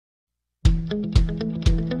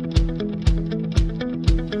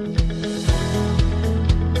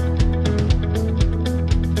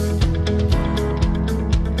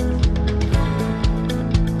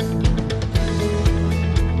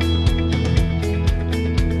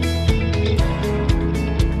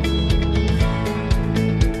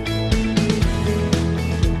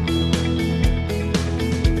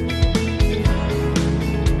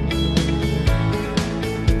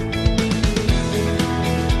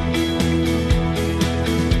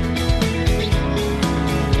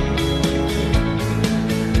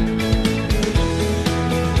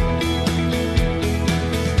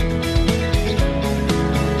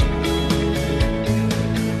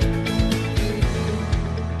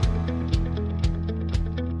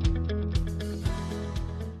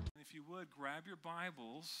your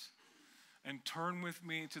Bibles and turn with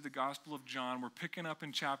me to the Gospel of John. We're picking up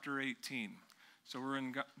in chapter 18. So we're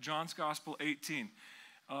in John's Gospel 18.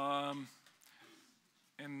 And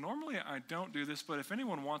normally I don't do this, but if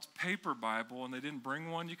anyone wants paper Bible and they didn't bring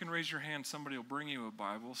one, you can raise your hand. Somebody will bring you a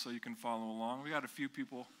Bible so you can follow along. We got a few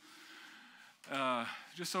people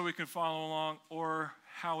just so we can follow along. Or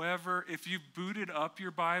however, if you've booted up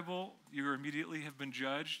your Bible, you immediately have been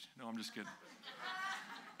judged. No, I'm just kidding.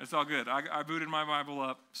 It's all good. I booted my Bible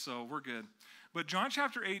up, so we're good. But John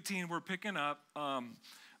chapter 18, we're picking up.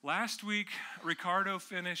 Last week, Ricardo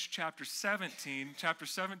finished chapter 17. Chapter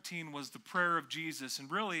 17 was the prayer of Jesus and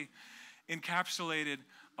really encapsulated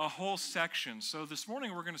a whole section. So this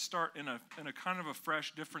morning, we're going to start in a kind of a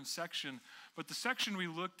fresh, different section. But the section we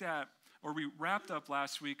looked at, or we wrapped up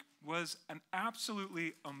last week, was an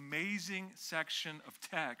absolutely amazing section of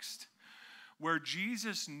text where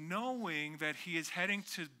Jesus, knowing that he is heading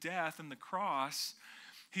to death and the cross,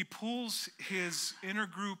 he pulls his inner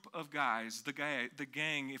group of guys, the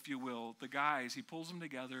gang, if you will, the guys, he pulls them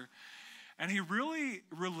together, and he really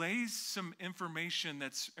relays some information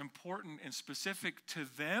that's important and specific to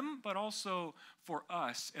them, but also for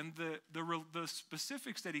us. And the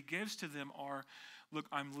specifics that he gives to them are, look,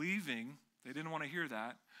 I'm leaving. They didn't want to hear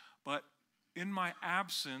that, but in my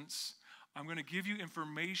absence, I'm going to give you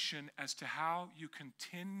information as to how you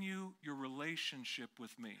continue your relationship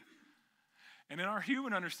with me. And in our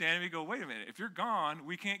human understanding, we go, wait a minute, if you're gone,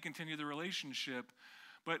 we can't continue the relationship.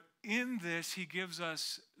 But in this, he gives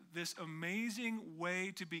us this amazing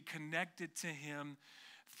way to be connected to him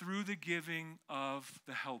through the giving of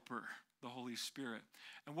the Helper, the Holy Spirit.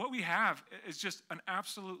 And what we have is just an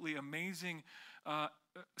absolutely amazing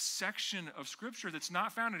section of Scripture that's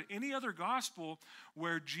not found in any other gospel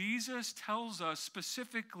where Jesus tells us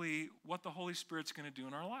specifically what the Holy Spirit's going to do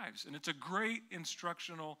in our lives. And it's a great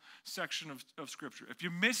instructional section of Scripture. If you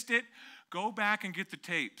missed it, go back and get the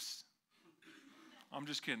tapes. I'm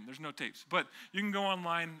just kidding. There's no tapes. But you can go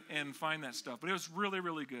online and find that stuff. But it was really,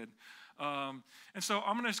 really good. And so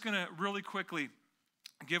I'm just going to really quickly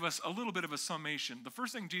give us a little bit of a summation. The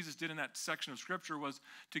first thing Jesus did in that section of Scripture was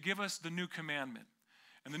to give us the new commandment.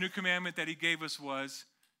 And the new commandment that he gave us was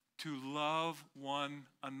to love one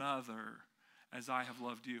another as I have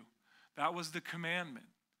loved you. That was the commandment.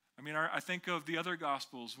 I mean, I think of the other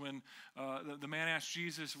Gospels when the man asked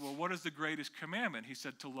Jesus, well, what is the greatest commandment? He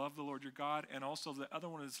said to love the Lord your God, and also the other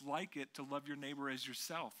one is like it, to love your neighbor as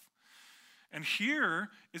yourself. And here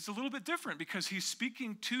it's a little bit different because he's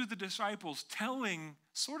speaking to the disciples, telling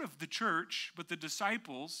sort of the church, but the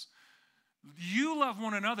disciples, you love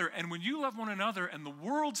one another, and when you love one another and the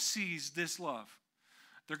world sees this love,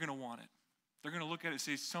 they're going to want it. They're going to look at it and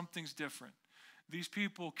say, something's different. These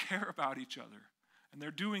people care about each other, and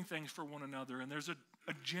they're doing things for one another, and there's a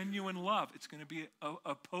genuine love. It's going to be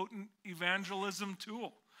a potent evangelism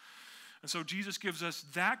tool. And so Jesus gives us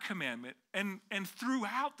that commandment, and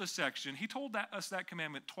throughout the section, he told us that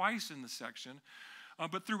commandment twice in the section,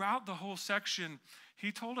 but throughout the whole section,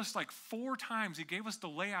 he told us like 4 times, he gave us the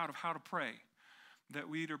layout of how to pray, that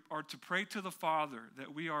we are to pray to the Father,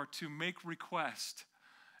 that we are to make request,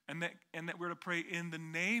 and that we're to pray in the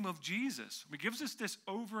name of Jesus. He gives us this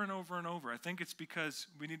over and over and over. I think it's because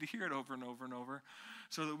we need to hear it over and over and over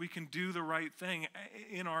so that we can do the right thing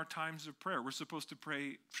in our times of prayer. We're supposed to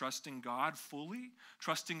pray trusting God fully,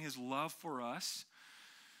 trusting his love for us.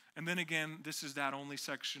 And then again, this is that only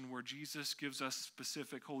section where Jesus gives us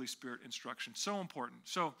specific Holy Spirit instruction. So important.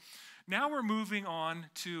 So now we're moving on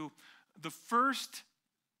to the first,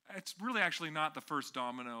 it's really actually not the first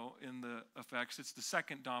domino in the effects. It's the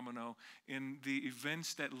second domino in the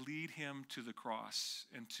events that lead him to the cross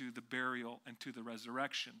and to the burial and to the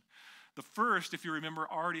resurrection. The first, if you remember,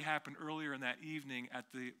 already happened earlier in that evening at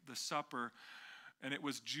the supper, and it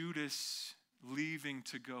was Judas leaving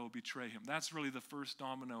to go betray him. That's really the first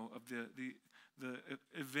domino of the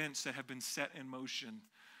events that have been set in motion.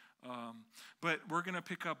 But we're going to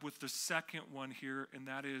pick up with the second one here, and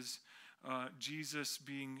that is Jesus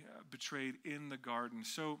being betrayed in the garden.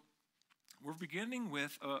 So we're beginning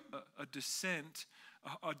with a descent,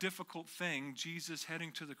 a difficult thing, Jesus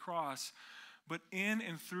heading to the cross. But in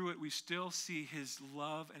and through it, we still see his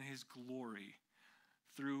love and his glory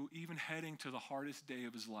through even heading to the hardest day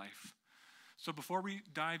of his life. So before we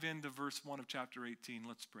dive into verse 1 of chapter 18,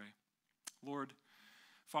 let's pray. Lord,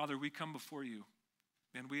 Father, we come before you,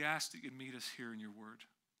 and we ask that you'd meet us here in your word.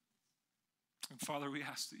 And Father, we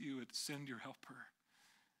ask that you would send your helper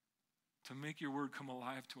to make your word come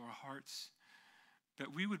alive to our hearts,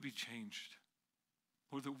 that we would be changed,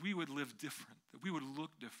 or that we would live different, that we would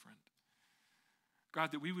look different.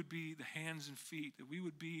 God, that we would be the hands and feet, that we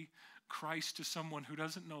would be Christ to someone who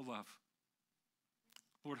doesn't know love.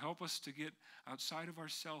 Lord, help us to get outside of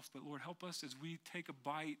ourselves, but Lord, help us as we take a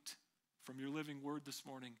bite from your living word this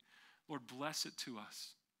morning. Lord, bless it to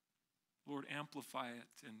us. Lord, amplify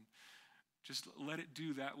it and just let it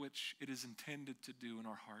do that which it is intended to do in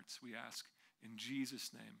our hearts, we ask in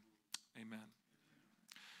Jesus' name. Amen.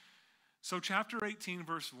 So chapter 18,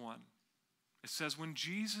 verse 1, it says, when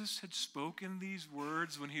Jesus had spoken these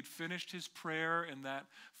words, when he'd finished his prayer in that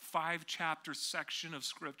 5-chapter section of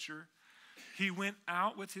Scripture, he went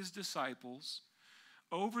out with his disciples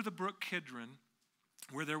over the brook Kidron,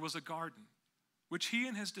 where there was a garden, which he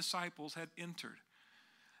and his disciples had entered.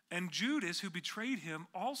 And Judas, who betrayed him,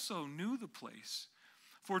 also knew the place,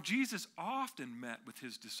 for Jesus often met with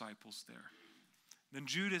his disciples there. Then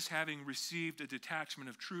Judas, having received a detachment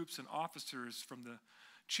of troops and officers from the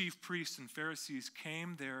chief priests and Pharisees,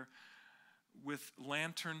 came there with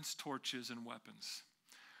lanterns, torches, and weapons.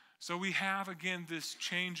 So we have, again, this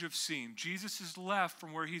change of scene. Jesus is left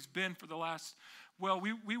from where he's been for the last, well,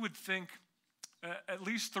 we would think at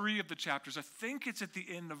least 3 of the chapters. I think it's at the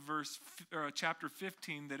end of chapter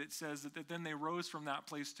 15 that it says that then they rose from that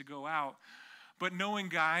place to go out. But knowing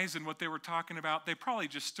guys and what they were talking about, they probably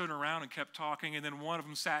just stood around and kept talking, and then one of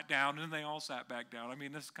them sat down, and then they all sat back down. I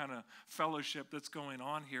mean, this kind of fellowship that's going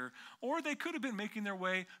on here. Or they could have been making their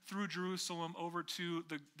way through Jerusalem over to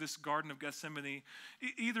this Garden of Gethsemane.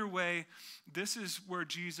 Either way, this is where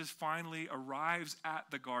Jesus finally arrives at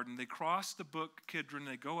the garden. They cross the brook Kidron.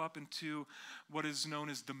 They go up into what is known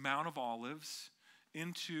as the Mount of Olives,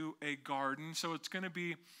 into a garden. So it's going to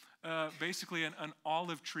be basically an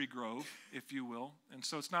olive tree grove, if you will. And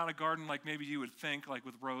so it's not a garden like maybe you would think, like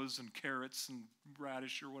with rows and carrots and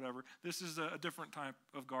radish or whatever. This is a different type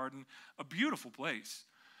of garden, a beautiful place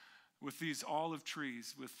with these olive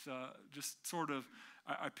trees, with just sort of,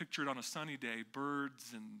 I picture it on a sunny day,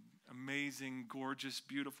 birds and amazing, gorgeous,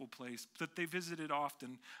 beautiful place that they visited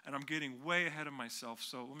often. And I'm getting way ahead of myself,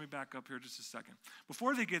 so let me back up here just a second.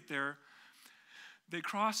 Before they get there, they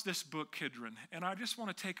cross this brook Kidron, and I just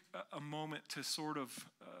want to take a moment to sort of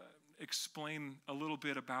explain a little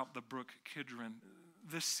bit about the brook Kidron.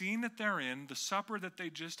 The scene that they're in, the supper that they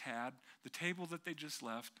just had, the table that they just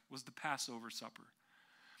left, was the Passover supper.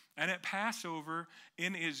 And at Passover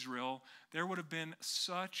in Israel, there would have been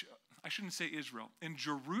such, I shouldn't say Israel, in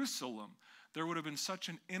Jerusalem, there would have been such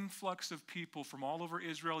an influx of people from all over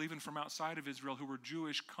Israel, even from outside of Israel, who were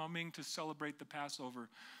Jewish, coming to celebrate the Passover.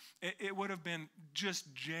 It would have been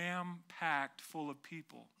just jam-packed full of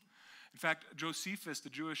people. In fact, Josephus, the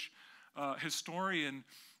Jewish historian,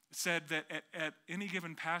 said that at any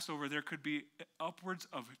given Passover, there could be upwards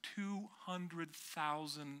of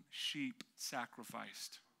 200,000 sheep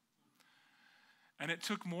sacrificed. And it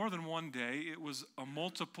took more than one day. It was a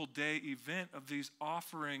multiple day event of these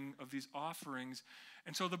offerings.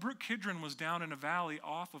 And so the brook Kidron was down in a valley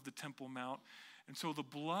off of the Temple Mount. And so the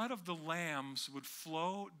blood of the lambs would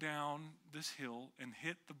flow down this hill and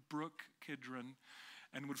hit the brook Kidron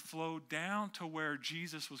and would flow down to where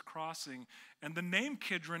Jesus was crossing. And the name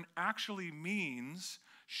Kidron actually means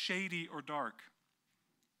shady or dark.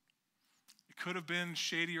 It could have been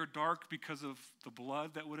shady or dark because of the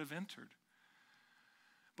blood that would have entered.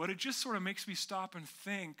 But it just sort of makes me stop and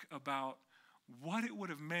think about what it would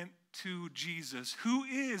have meant to Jesus, who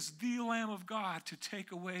is the Lamb of God, to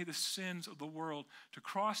take away the sins of the world, to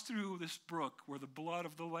cross through this brook where the blood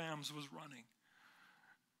of the lambs was running,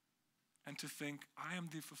 and to think, I am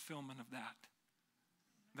the fulfillment of that.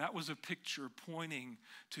 That was a picture pointing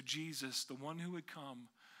to Jesus, the one who would come.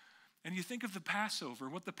 And you think of the Passover,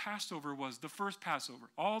 what the Passover was, the first Passover,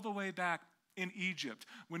 all the way back in Egypt,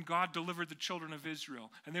 when God delivered the children of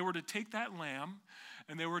Israel. And they were to take that lamb,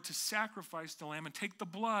 and they were to sacrifice the lamb and take the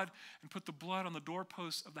blood and put the blood on the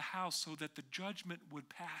doorposts of the house so that the judgment would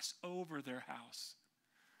pass over their house.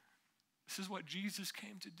 This is what Jesus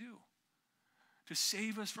came to do, to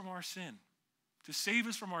save us from our sin, to save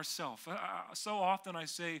us from ourselves. So often I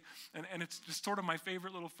say, and it's just sort of my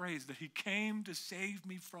favorite little phrase, that he came to save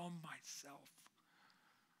me from myself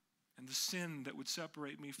and the sin that would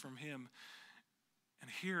separate me from him. And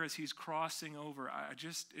here, as he's crossing over,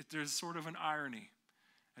 there's sort of an irony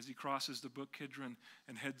as he crosses the brook Kidron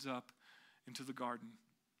and heads up into the garden.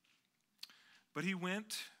 But he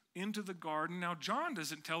went into the garden. Now, John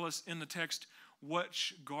doesn't tell us in the text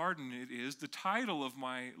which garden it is. The title of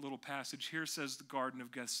my little passage here says the Garden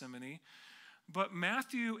of Gethsemane. But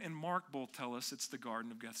Matthew and Mark both tell us it's the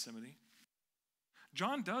Garden of Gethsemane.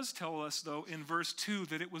 John does tell us, though, in verse 2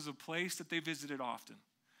 that it was a place that they visited often.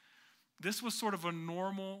 This was sort of a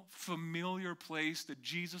normal, familiar place that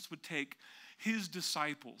Jesus would take his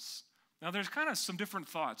disciples. Now, there's kind of some different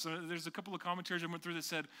thoughts. There's a couple of commentaries I went through that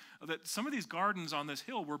said that some of these gardens on this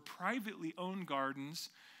hill were privately owned gardens.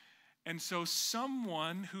 And so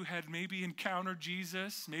someone who had maybe encountered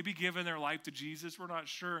Jesus, maybe given their life to Jesus, we're not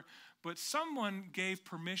sure, but someone gave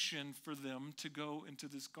permission for them to go into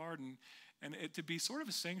this garden and it to be sort of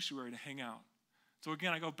a sanctuary to hang out. So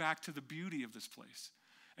again, I go back to the beauty of this place.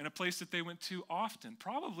 And a place that they went to often,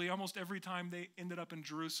 probably almost every time they ended up in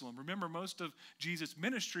Jerusalem. Remember, most of Jesus'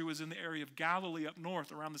 ministry was in the area of Galilee up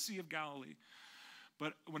north, around the Sea of Galilee.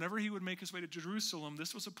 But whenever he would make his way to Jerusalem,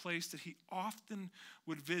 this was a place that he often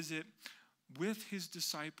would visit with his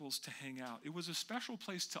disciples to hang out. It was a special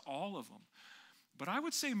place to all of them. But I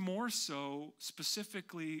would say more so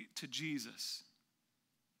specifically to Jesus.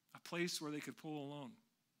 A place where they could pull alone,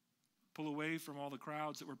 pull away from all the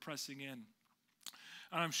crowds that were pressing in.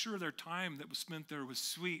 And I'm sure their time that was spent there was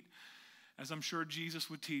sweet, as I'm sure Jesus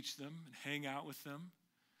would teach them and hang out with them.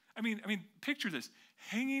 I mean, picture this,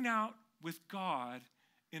 hanging out with God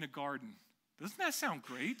in a garden. Doesn't that sound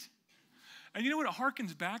great? And you know what it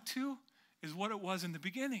harkens back to is what it was in the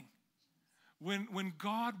beginning. When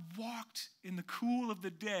God walked in the cool of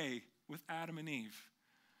the day with Adam and Eve.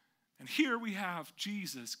 And here we have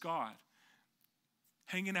Jesus, God,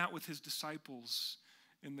 hanging out with his disciples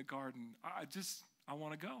in the garden. I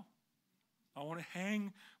want to go. I want to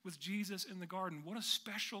hang with Jesus in the garden. What a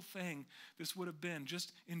special thing this would have been,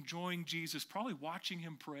 just enjoying Jesus, probably watching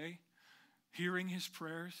him pray, hearing his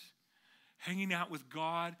prayers, hanging out with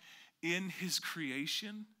God in his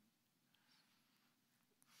creation.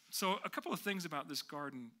 So a couple of things about this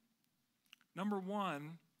garden. Number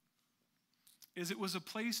one is it was a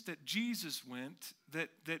place that Jesus went,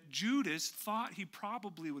 that Judas thought he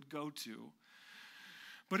probably would go to.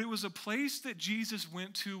 But it was a place that Jesus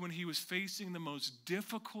went to when he was facing the most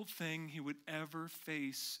difficult thing he would ever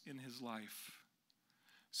face in his life.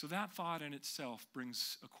 So that thought in itself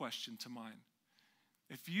brings a question to mind.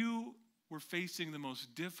 If you were facing the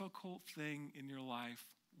most difficult thing in your life,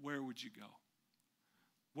 where would you go?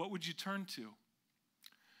 What would you turn to?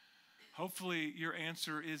 Hopefully your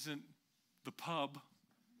answer isn't the pub,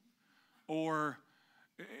 or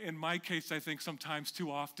in my case, I think sometimes too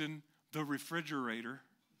often, the refrigerator.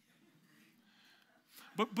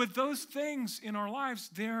 But those things in our lives,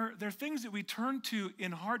 they're things that we turn to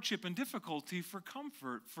in hardship and difficulty for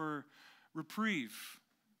comfort, for reprieve,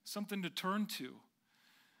 something to turn to.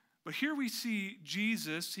 But here we see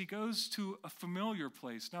Jesus, he goes to a familiar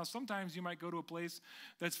place. Now, sometimes you might go to a place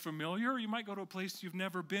that's familiar, or you might go to a place you've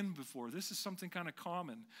never been before. This is something kind of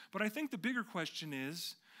common. But I think the bigger question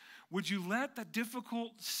is, would you let that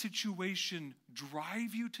difficult situation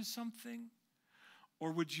drive you to something?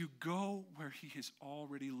 Or would you go where he has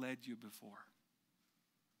already led you before?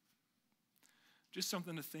 Just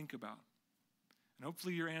something to think about. And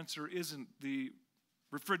hopefully your answer isn't the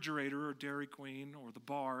refrigerator or Dairy Queen or the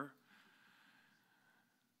bar.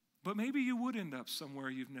 But maybe you would end up somewhere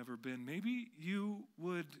you've never been. Maybe you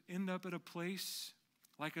would end up at a place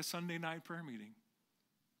like a Sunday night prayer meeting,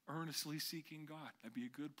 earnestly seeking God. That'd be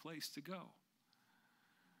a good place to go.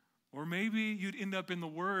 Or maybe you'd end up in the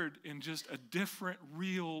Word in just a different,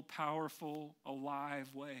 real, powerful,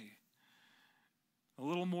 alive way. A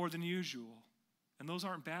little more than usual. And those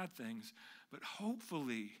aren't bad things. But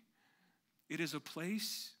hopefully, it is a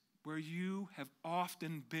place where you have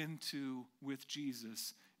often been to with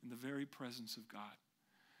Jesus in the very presence of God.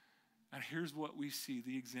 And here's what we see,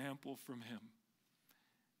 the example from him.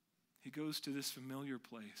 He goes to this familiar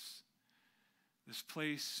place. This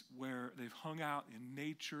place where they've hung out in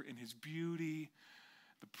nature, in his beauty,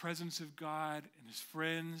 the presence of God, and his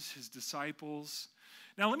friends, his disciples.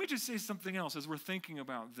 Now, let me just say something else as we're thinking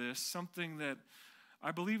about this, something that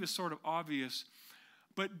I believe is sort of obvious.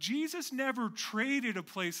 But Jesus never traded a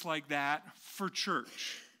place like that for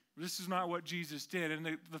church. This is not what Jesus did. And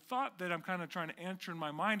the thought that I'm kind of trying to answer in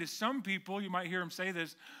my mind is some people, you might hear him say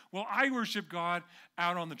this, well, I worship God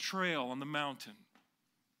out on the trail, on the mountain.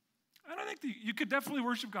 And I think that you could definitely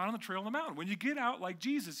worship God on the trail on the mountain. When you get out like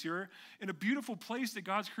Jesus here in a beautiful place that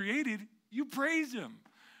God's created, you praise him.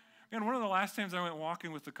 And one of the last times I went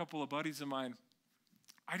walking with a couple of buddies of mine,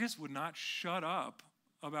 I just would not shut up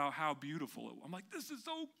about how beautiful it was. I'm like, this is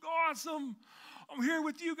so awesome. I'm here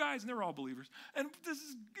with you guys. And they're all believers. And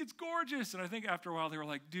it's gorgeous. And I think after a while they were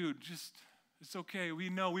like, dude, it's okay. We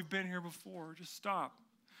know we've been here before. Just stop.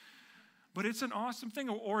 But it's an awesome thing.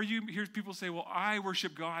 Or you hear people say, well, I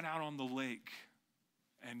worship God out on the lake.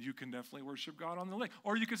 And you can definitely worship God on the lake.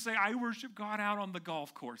 Or you could say, I worship God out on the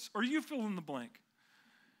golf course. Or you fill in the blank.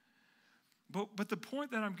 But the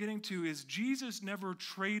point that I'm getting to is Jesus never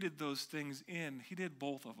traded those things in. He did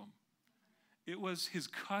both of them. It was his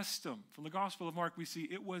custom. From the Gospel of Mark, we see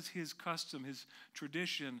it was his custom, his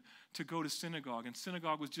tradition to go to synagogue. And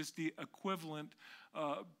synagogue was just the equivalent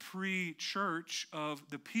pre-church of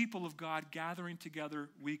the people of God gathering together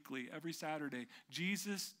weekly, every Saturday.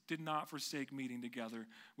 Jesus did not forsake meeting together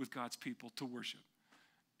with God's people to worship.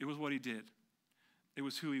 It was what he did. It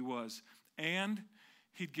was who he was. And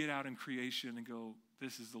he'd get out in creation and go,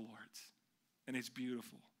 this is the Lord's. And it's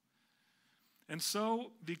beautiful. And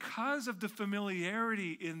so, because of the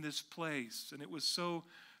familiarity in this place, and it was so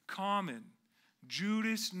common,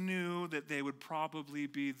 Judas knew that they would probably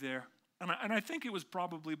be there. And I think it was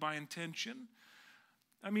probably by intention.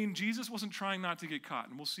 I mean, Jesus wasn't trying not to get caught,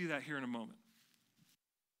 and we'll see that here in a moment.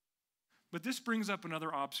 But this brings up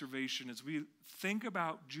another observation as we think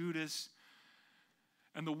about Judas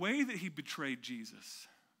and the way that he betrayed Jesus.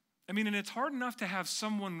 I mean, and it's hard enough to have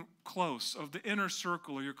someone close of the inner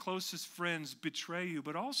circle or your closest friends betray you,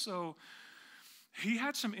 but also he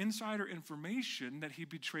had some insider information that he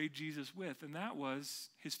betrayed Jesus with, and that was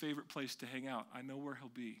his favorite place to hang out. I know where he'll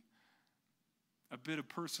be. A bit of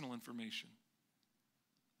personal information.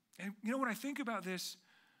 And you know, when I think about this,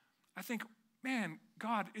 I think, man,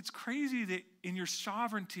 God, it's crazy that in your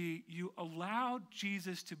sovereignty, you allowed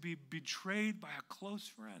Jesus to be betrayed by a close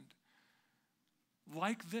friend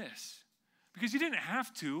like this. Because you didn't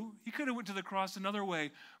have to. He could have went to the cross another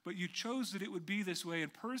way, but you chose that it would be this way.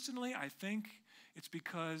 And personally, I think it's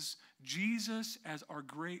because Jesus, as our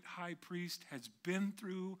great high priest, has been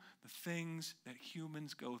through the things that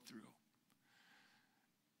humans go through.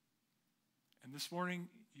 And this morning,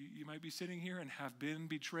 you might be sitting here and have been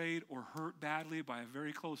betrayed or hurt badly by a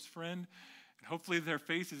very close friend. And hopefully their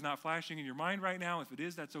face is not flashing in your mind right now. If it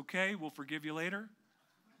is, that's okay. We'll forgive you later.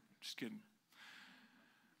 Just kidding.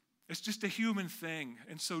 It's just a human thing.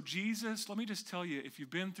 And so Jesus, let me just tell you, if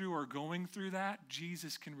you've been through or going through that,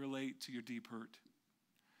 Jesus can relate to your deep hurt.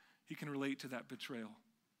 He can relate to that betrayal.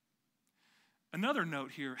 Another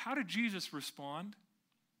note here, how did Jesus respond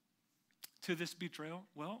to this betrayal?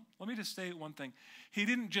 Well, let me just say one thing. He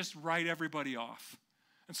didn't just write everybody off.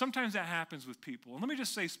 And sometimes that happens with people. And let me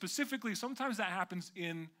just say specifically, sometimes that happens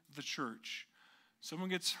in the church. Someone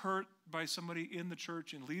gets hurt by somebody in the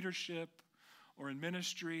church in leadership or in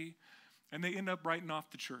ministry, and they end up writing off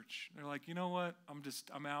the church. They're like, you know what?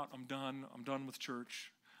 I'm out. I'm done with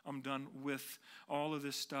church. I'm done with all of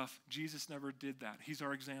this stuff. Jesus never did that. He's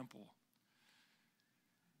our example.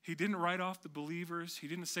 He didn't write off the believers. He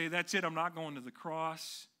didn't say, that's it, I'm not going to the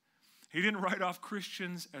cross. He didn't write off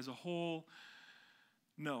Christians as a whole.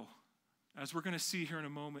 No. As we're going to see here in a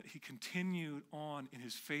moment, he continued on in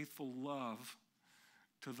his faithful love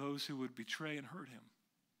to those who would betray and hurt him.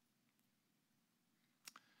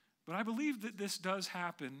 But I believe that this does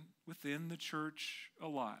happen within the church a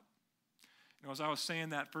lot. You know, as I was saying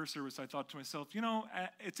that first service, I thought to myself, you know,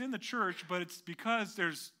 it's in the church, but it's because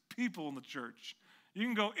there's people in the church. You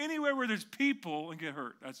can go anywhere where there's people and get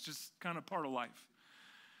hurt. That's just kind of part of life.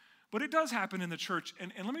 But it does happen in the church.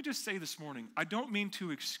 And let me just say this morning, I don't mean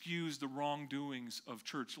to excuse the wrongdoings of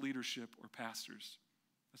church leadership or pastors.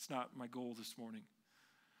 That's not my goal this morning.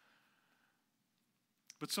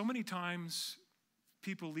 But so many times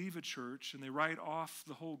people leave a church and they write off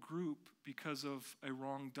the whole group because of a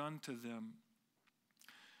wrong done to them.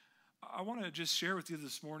 I want to just share with you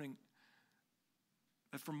this morning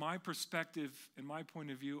that from my perspective and my point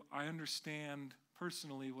of view, I understand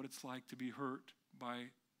personally what it's like to be hurt by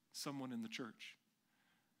someone in the church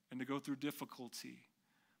and to go through difficulty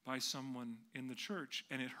by someone in the church.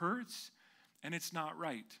 And it hurts and it's not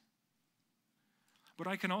right. But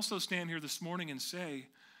I can also stand here this morning and say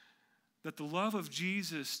that the love of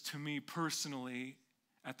Jesus to me personally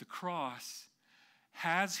at the cross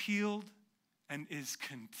has healed and is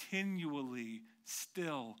continually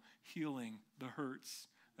still healing the hurts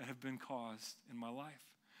that have been caused in my life.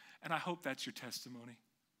 And I hope that's your testimony.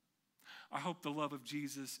 I hope the love of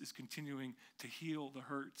Jesus is continuing to heal the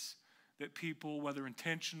hurts that people, whether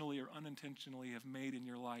intentionally or unintentionally, have made in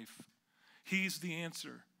your life. He's the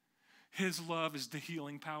answer. His love is the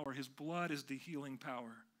healing power. His blood is the healing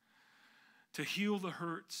power to heal the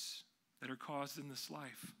hurts that are caused in this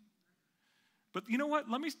life. But you know what?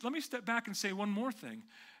 Let me step back and say one more thing.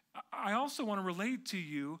 I also want to relate to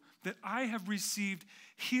you that I have received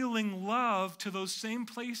healing love to those same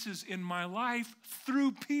places in my life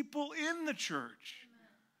through people in the church.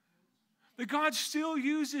 That God still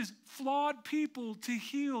uses flawed people to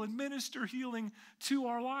heal and minister healing to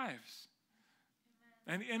our lives.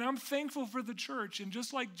 And I'm thankful for the church. And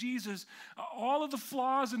just like Jesus, all of the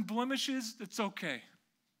flaws and blemishes, it's okay.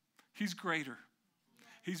 He's greater.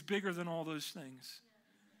 He's bigger than all those things.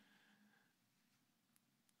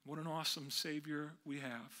 What an awesome Savior we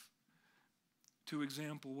have to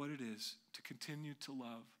example what it is to continue to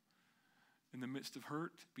love in the midst of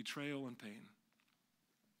hurt, betrayal, and pain.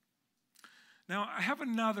 Now, I have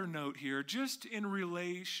another note here just in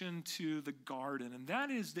relation to the garden, and that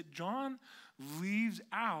is that John leaves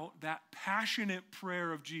out that passionate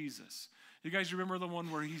prayer of Jesus. You guys remember the one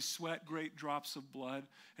where he sweat great drops of blood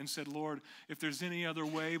and said, Lord, if there's any other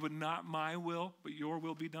way, but not my will, but your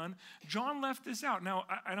will be done? John left this out. Now,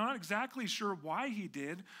 I'm not exactly sure why he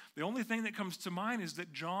did. The only thing that comes to mind is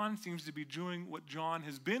that John seems to be doing what John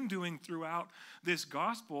has been doing throughout this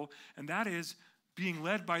gospel, and that is being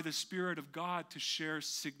led by the Spirit of God to share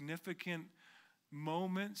significant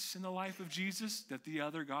moments in the life of Jesus that the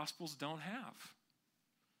other gospels don't have,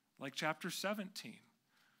 like chapter 17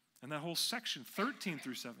 and that whole section, 13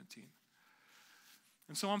 through 17.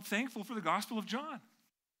 And so I'm thankful for the Gospel of John.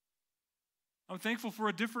 I'm thankful for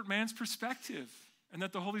a different man's perspective and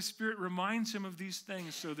that the Holy Spirit reminds him of these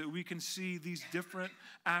things so that we can see these different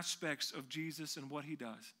aspects of Jesus and what he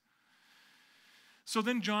does. So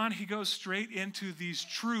then John, he goes straight into these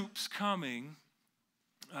troops coming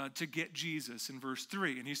to get Jesus in verse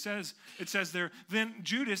 3. And it says there, then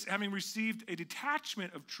Judas, having received a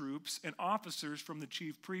detachment of troops and officers from the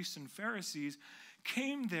chief priests and Pharisees,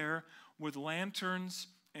 came there with lanterns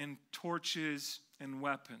and torches and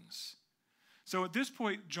weapons. So at this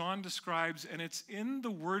point, John describes, and it's in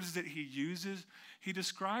the words that he uses, he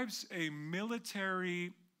describes a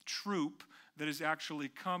military troop that is actually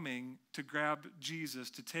coming to grab Jesus,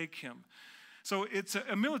 to take him. So it's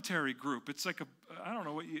a military group. It's like I don't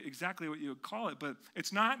know exactly what you would call it, but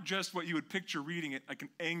it's not just what you would picture reading it, like an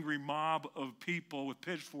angry mob of people with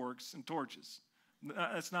pitchforks and torches.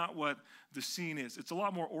 That's not what the scene is. It's a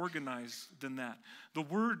lot more organized than that. The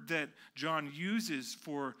word that John uses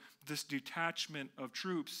for this detachment of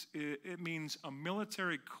troops, it means a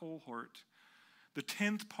military cohort, the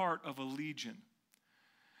 10th part of a legion.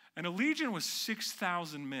 And a legion was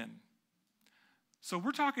 6,000 men. So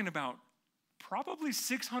we're talking about probably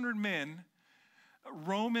 600 men,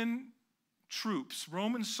 Roman troops,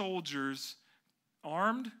 Roman soldiers,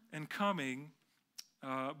 armed and coming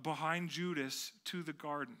behind Judas to the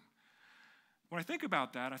garden. When I think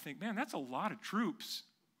about that, I think, man, that's a lot of troops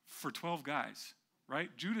for 12 guys, right?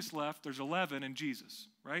 Judas left, there's 11 and Jesus,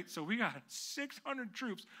 right? So we got 600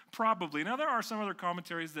 troops, probably. Now, there are some other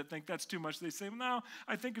commentaries that think that's too much. They say, no,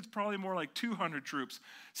 I think it's probably more like 200 troops.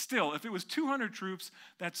 Still, if it was 200 troops,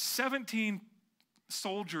 that's 17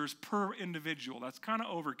 soldiers per individual. That's kind of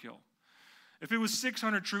overkill. If it was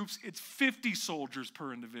 600 troops, it's 50 soldiers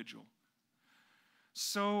per individual.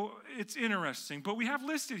 So it's interesting. But we have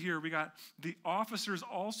listed here, we got the officers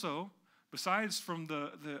also, aside from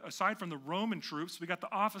the Roman troops, we got the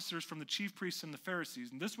officers from the chief priests and the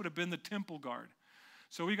Pharisees. And this would have been the temple guard.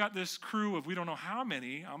 So we got this crew of we don't know how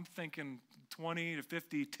many, I'm thinking 20 to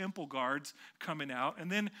 50 temple guards coming out. And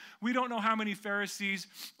then we don't know how many Pharisees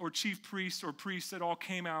or chief priests or priests that all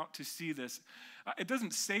came out to see this. It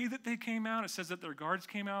doesn't say that they came out. It says that their guards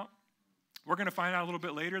came out. We're going to find out a little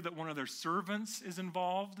bit later that one of their servants is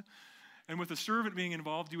involved. And with the servant being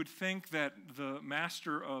involved, you would think that the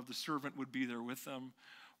master of the servant would be there with them.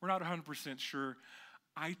 We're not 100% sure.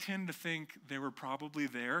 I tend to think they were probably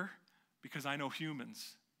there because I know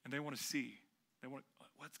humans, and they want to see. They want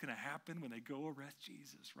what's going to happen when they go arrest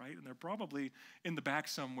Jesus, right? And they're probably in the back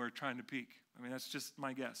somewhere trying to peek. I mean, that's just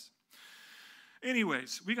my guess.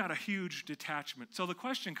 Anyways, we got a huge detachment. So the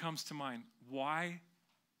question comes to mind, why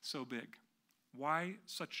so big? Why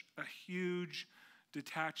such a huge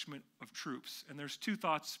detachment of troops? And there's two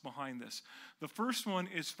thoughts behind this. The first one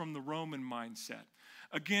is from the Roman mindset.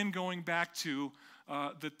 Again, going back to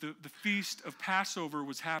that the feast of Passover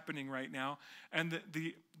was happening right now, and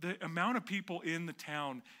the amount of people in the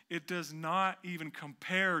town, it does not even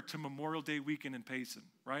compare to Memorial Day weekend in Payson,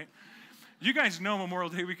 right? You guys know Memorial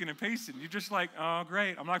Day weekend in Payson. You're just like, oh,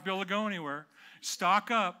 great, I'm not going to be able to go anywhere. Stock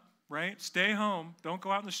up, right? Stay home. Don't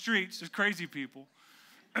go out in the streets. There's crazy people.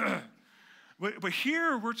 But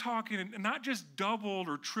here we're talking not just doubled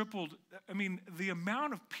or tripled. I mean, the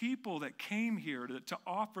amount of people that came here to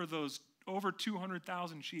offer those over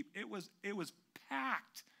 200,000 sheep, it was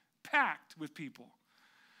packed with people.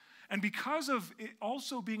 And because of it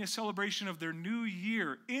also being a celebration of their new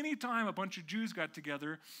year, anytime a bunch of Jews got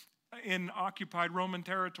together in occupied Roman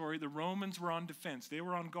territory, the Romans were on defense. They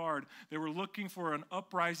were on guard. They were looking for an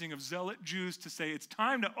uprising of zealot Jews to say, it's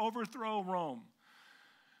time to overthrow Rome.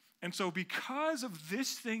 And so because of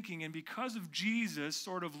this thinking and because of Jesus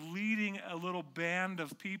sort of leading a little band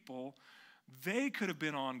of people, They could have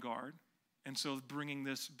been on guard, and so bringing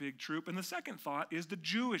this big troop. And the second thought is the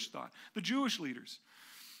Jewish thought, the Jewish leaders.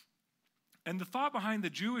 And the thought behind the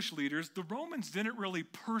Jewish leaders, the Romans didn't really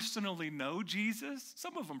personally know Jesus.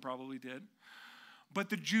 Some of them probably did. But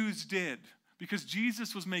the Jews did, because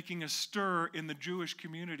Jesus was making a stir in the Jewish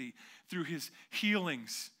community through his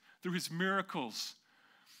healings, through his miracles,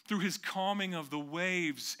 through his calming of the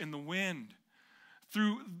waves and the wind,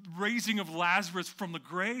 through raising of Lazarus from the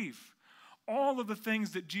grave. All of the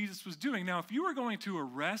things that Jesus was doing. Now, if you were going to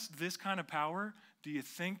arrest this kind of power, do you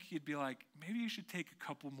think you'd be like, maybe you should take a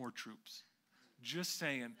couple more troops? Just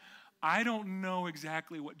saying. I don't know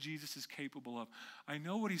exactly what Jesus is capable of. I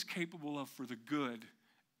know what he's capable of for the good,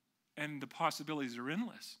 and the possibilities are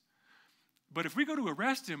endless. But if we go to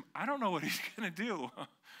arrest him, I don't know what he's going to do.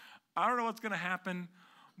 I don't know what's going to happen.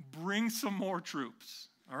 Bring some more troops.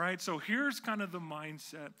 All right, so here's kind of the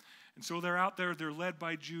mindset. And so they're out there, they're led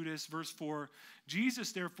by Judas. Verse 4,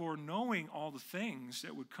 Jesus, therefore, knowing all the things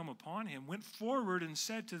that would come upon him, went forward and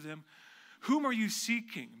said to them, whom are you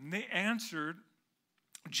seeking? And they answered,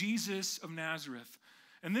 Jesus of Nazareth.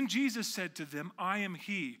 And then Jesus said to them, I am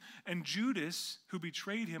he. And Judas, who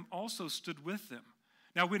betrayed him, also stood with them.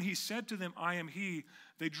 Now when he said to them, I am he,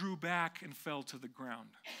 they drew back and fell to the ground.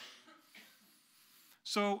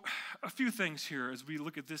 So a few things here as we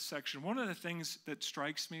look at this section. One of the things that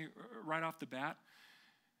strikes me right off the bat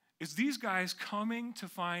is these guys coming to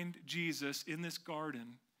find Jesus in this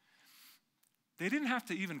garden. They didn't have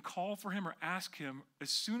to even call for him or ask him. As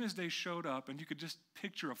soon as they showed up, and you could just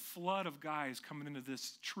picture a flood of guys coming into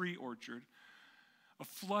this tree orchard, a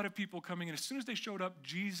flood of people coming in. As soon as they showed up,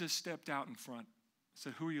 Jesus stepped out in front and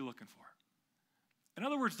said, who are you looking for? In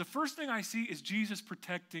other words, the first thing I see is Jesus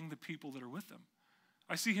protecting the people that are with him.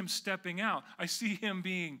 I see him stepping out. I see him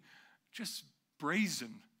being just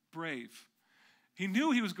brazen, brave. He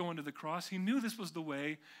knew he was going to the cross. He knew this was the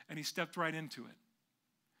way, and he stepped right into it.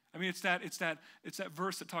 I mean, it's that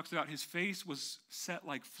verse that talks about his face was set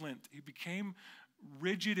like flint. He became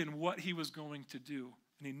rigid in what he was going to do,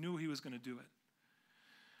 and he knew he was going to do it.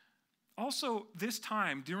 Also, this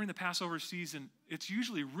time, during the Passover season, it's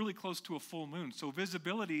usually really close to a full moon. So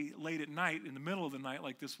visibility late at night, in the middle of the night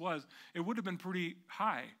like this was, it would have been pretty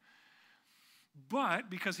high. But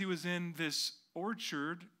because he was in this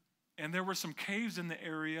orchard, and there were some caves in the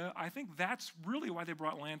area, I think that's really why they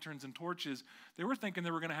brought lanterns and torches. They were thinking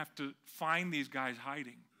they were going to have to find these guys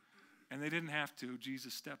hiding. And they didn't have to.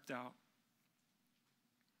 Jesus stepped out.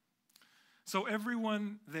 So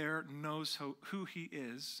everyone there knows who he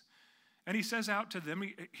is. And he says out to them,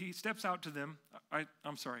 he steps out to them.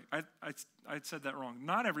 I'm sorry, I said that wrong.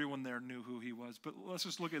 Not everyone there knew who he was, but let's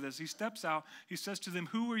just look at this. He steps out, he says to them,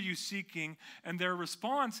 who are you seeking? And their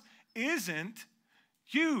response isn't,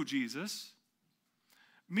 you, Jesus.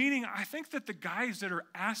 Meaning, I think that the guys that are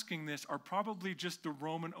asking this are probably just the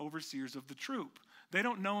Roman overseers of the troop. They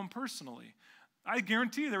don't know him personally. I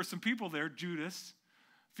guarantee you there were some people there, Judas,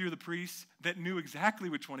 a few of the priests, that knew exactly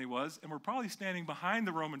which one he was and were probably standing behind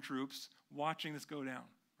the Roman troops watching this go down,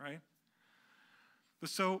 right?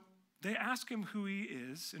 So they ask him who he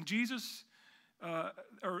is, and Jesus,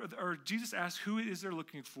 Jesus asks who it is they're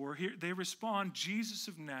looking for. Here, they respond, Jesus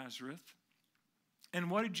of Nazareth. And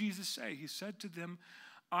what did Jesus say? He said to them,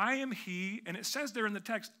 I am he. And it says there in the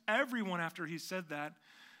text, everyone after he said that,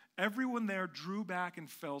 everyone there drew back and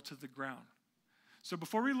fell to the ground. So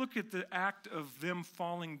before we look at the act of them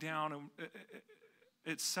falling down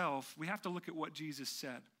itself, we have to look at what Jesus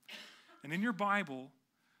said. And in your Bible,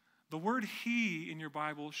 the word he in your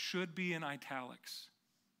Bible should be in italics,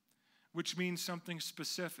 which means something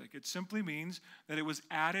specific. It simply means that it was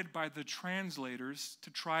added by the translators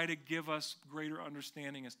to try to give us greater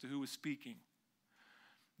understanding as to who was speaking,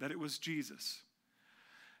 that it was Jesus.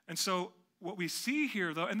 And so what we see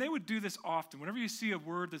here, though, and they would do this often. Whenever you see a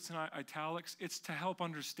word that's in italics, it's to help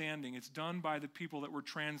understanding. It's done by the people that were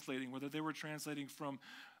translating, whether they were translating from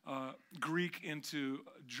Greek into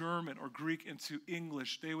German or Greek into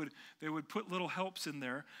English. They would put little helps in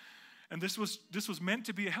there. And this was meant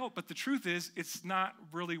to be a help, but the truth is it's not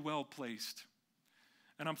really well placed.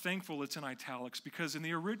 And I'm thankful it's in italics, because in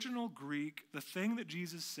the original Greek, the thing that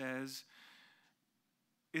Jesus says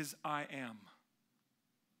is I am.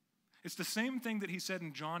 It's the same thing that he said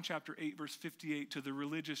in John chapter 8, verse 58 to the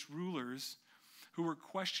religious rulers who were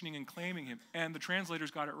questioning and claiming him. And the translators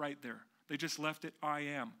got it right there. They just left it, I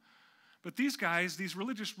am. But these guys, these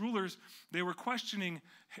religious rulers, they were questioning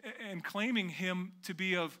and claiming him to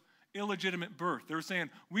be of illegitimate birth. They were saying,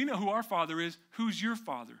 we know who our father is. Who's your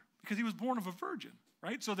father? Because he was born of a virgin,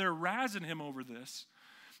 right? So they're razzing him over this.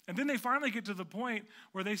 And then they finally get to the point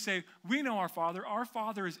where they say, we know our father. Our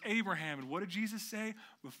father is Abraham. And what did Jesus say?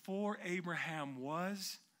 Before Abraham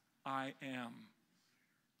was, I am.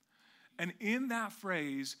 And in that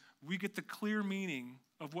phrase, we get the clear meaning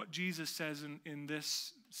of what Jesus says in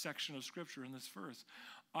this section of Scripture, in this verse.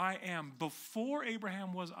 I am. Before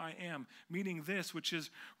Abraham was, I am. Meaning this, which is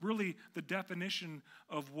really the definition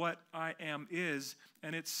of what I am is.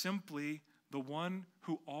 And it's simply the one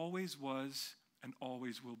who always was and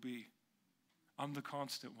always will be. I'm the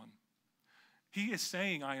constant one. He is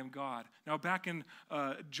saying, I am God. Now, back in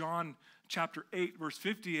John chapter 8, verse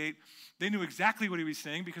 58, they knew exactly what he was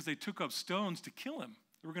saying because they took up stones to kill him.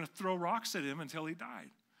 They were going to throw rocks at him until he died.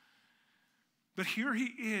 But here he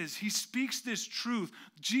is. He speaks this truth.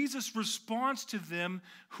 Jesus' response to them,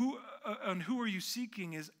 who are you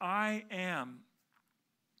seeking, is I am.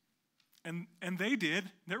 And they did.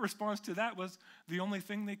 Their response to that was the only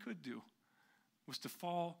thing they could do was to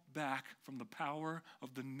fall back from the power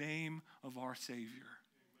of the name of our Savior.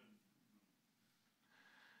 Amen.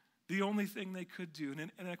 The only thing they could do.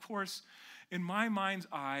 And of course, in my mind's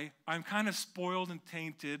eye, I'm kind of spoiled and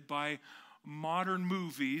tainted by modern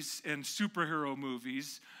movies and superhero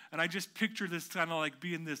movies. And I just picture this kind of like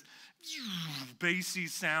being this bassy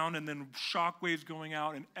sound and then shockwaves going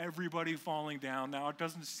out and everybody falling down. Now, it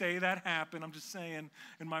doesn't say that happened. I'm just saying,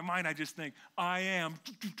 in my mind, I just think, I am,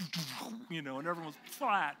 and everyone's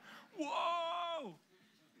flat. Whoa!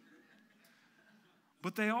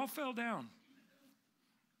 But they all fell down.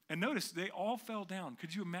 And notice, they all fell down.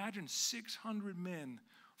 Could you imagine 600 men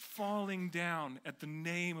falling down at the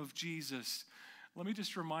name of Jesus? Let me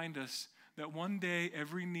just remind us that one day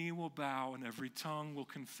every knee will bow and every tongue will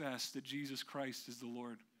confess that Jesus Christ is the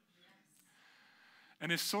Lord.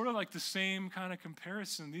 And it's sort of like the same kind of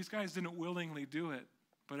comparison. These guys didn't willingly do it,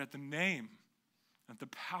 but at the name, at the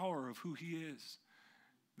power of who he is,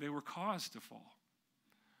 they were caused to fall,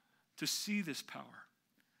 to see this power.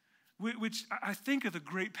 Which I think of the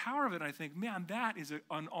great power of it, and I think, man, that is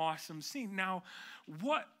an awesome scene. Now,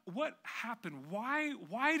 what happened?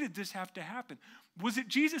 Why did this have to happen? Was it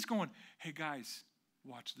Jesus going, hey, guys,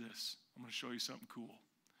 watch this. I'm going to show you something cool.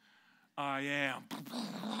 I am.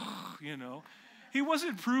 He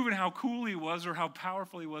wasn't proving how cool he was or how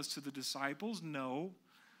powerful he was to the disciples. No.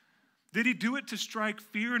 Did he do it to strike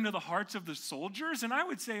fear into the hearts of the soldiers? And I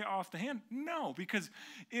would say off the hand, no, because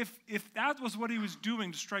if that was what he was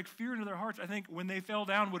doing, to strike fear into their hearts, I think when they fell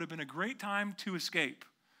down would have been a great time to escape.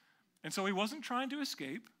 And so he wasn't trying to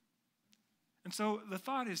escape. And so the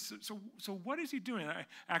thought is, so what is he doing? I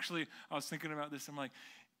was thinking about this. I'm like,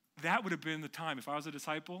 that would have been the time. If I was a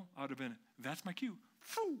disciple, I would have been, that's my cue.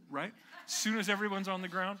 Right? As soon as everyone's on the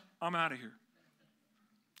ground, I'm out of here.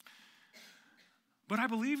 But I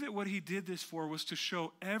believe that what he did this for was to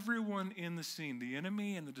show everyone in the scene, the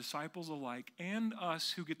enemy and the disciples alike, and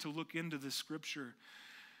us who get to look into this scripture,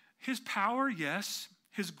 his power, yes,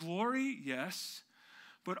 his glory, yes,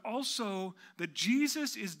 but also that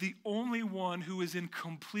Jesus is the only one who is in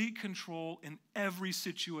complete control in every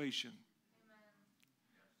situation.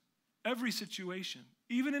 Amen. Every situation,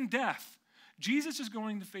 even in death. Jesus is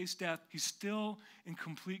going to face death. He's still in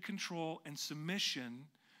complete control and submission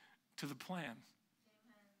to the plan.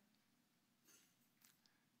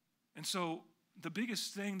 And so the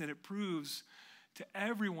biggest thing that it proves to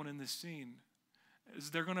everyone in this scene is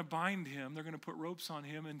they're going to bind him, they're going to put ropes on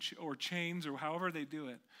him or chains or however they do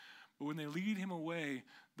it. But when they lead him away,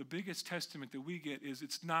 the biggest testament that we get is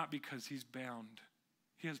it's not because he's bound.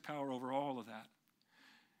 He has power over all of that.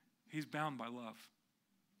 He's bound by love.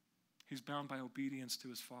 He's bound by obedience to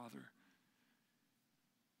his Father.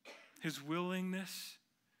 His willingness,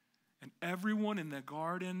 and everyone in the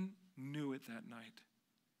garden knew it that night.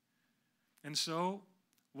 And so,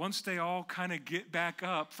 once they all kind of get back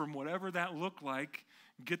up from whatever that looked like,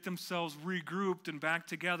 get themselves regrouped and back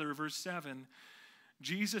together, verse 7,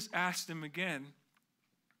 Jesus asked them again,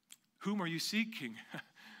 whom are you seeking?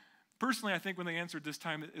 Personally, I think when they answered this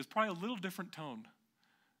time, it was probably a little different tone.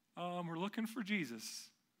 We're looking for Jesus,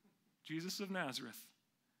 Jesus of Nazareth.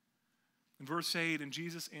 In verse 8, and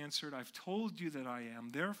Jesus answered, I've told you that I am.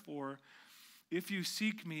 Therefore, if you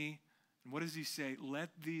seek me, and what does he say? Let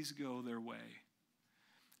these go their way.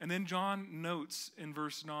 And then John notes in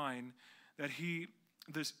verse 9 that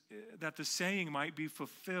that the saying might be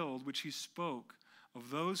fulfilled, which he spoke,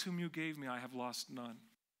 of those whom you gave me, I have lost none.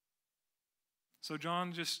 So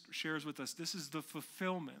John just shares with us, this is the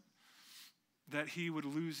fulfillment, that he would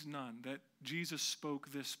lose none, that Jesus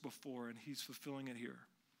spoke this before, and he's fulfilling it here.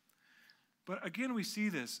 But again, we see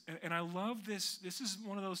this, and I love this. This is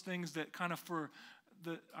one of those things that kind of for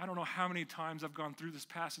I don't know how many times I've gone through this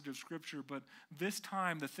passage of Scripture, but this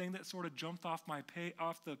time, the thing that sort of jumped off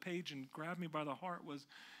the page and grabbed me by the heart was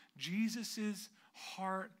Jesus'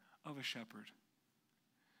 heart of a shepherd.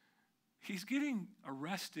 He's getting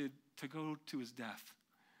arrested to go to his death,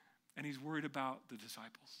 and he's worried about the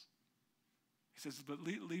disciples. He says, but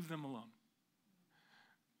leave them alone.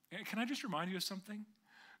 And can I just remind you of something?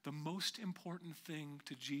 The most important thing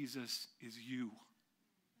to Jesus is you.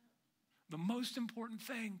 The most important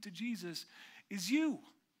thing to Jesus is you,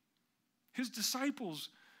 his disciples,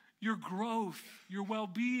 your growth, your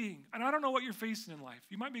well-being. And I don't know what you're facing in life.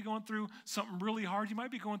 You might be going through something really hard. You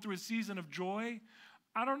might be going through a season of joy.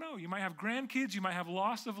 I don't know. You might have grandkids. You might have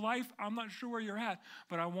loss of life. I'm not sure where you're at.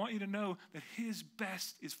 But I want you to know that his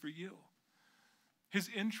best is for you. His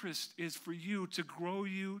interest is for you, to grow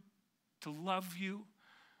you, to love you.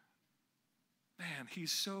 Man,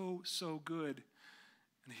 he's so, so good.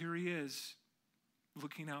 And here he is,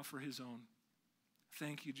 looking out for his own.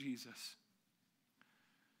 Thank you, Jesus.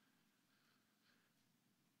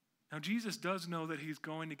 Now, Jesus does know that he's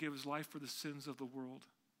going to give his life for the sins of the world.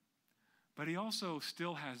 But he also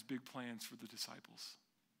still has big plans for the disciples.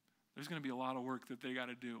 There's going to be a lot of work that they got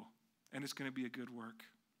to do. And it's going to be a good work.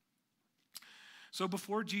 So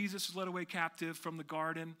before Jesus is led away captive from the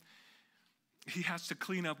garden, he has to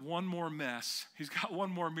clean up one more mess. He's got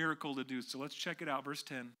one more miracle to do. So let's check it out. Verse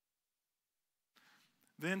 10.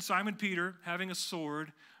 Then Simon Peter, having a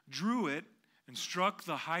sword, drew it and struck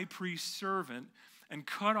the high priest's servant and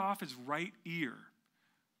cut off his right ear.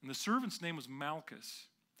 And the servant's name was Malchus.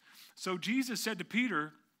 So Jesus said to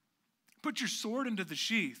Peter, put your sword into the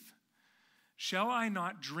sheath. Shall I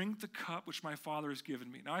not drink the cup which my Father has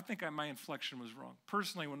given me? Now, I think my inflection was wrong.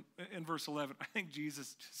 Personally, in verse 11, I think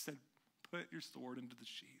Jesus just said, put your sword into the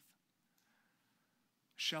sheath.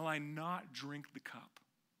 Shall I not drink the cup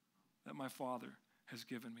that my Father has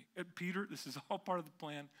given me? Peter, this is all part of the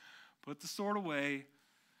plan. Put the sword away.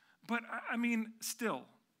 But, I mean, still,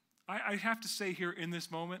 I have to say here in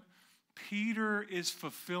this moment, Peter is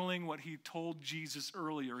fulfilling what he told Jesus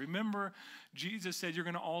earlier. Remember, Jesus said, you're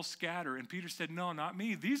going to all scatter. And Peter said, no, not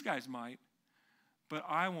me. These guys might, but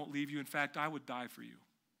I won't leave you. In fact, I would die for you.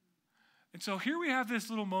 And so here we have this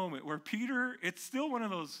little moment where Peter, it's still one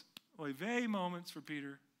of those oy vey moments for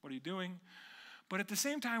Peter. What are you doing? But at the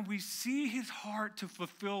same time, we see his heart to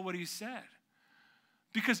fulfill what he said.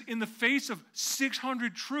 Because in the face of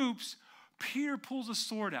 600 troops, Peter pulls a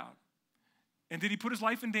sword out. And did he put his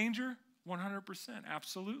life in danger? 100%,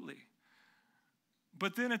 absolutely.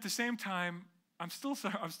 But then at the same time, I'm still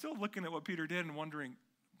looking at what Peter did and wondering,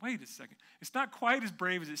 wait a second. It's not quite as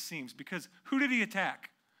brave as it seems, because who did he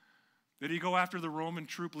attack? Did he go after the Roman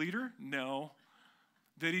troop leader? No.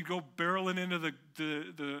 Did he go barreling into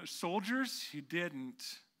the soldiers? He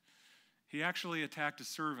didn't. He actually attacked a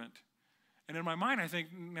servant. And in my mind, I think,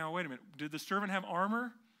 now wait a minute. Did the servant have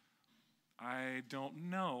armor? I don't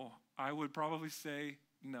know. I would probably say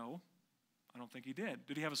no. I don't think he did.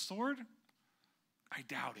 Did he have a sword? I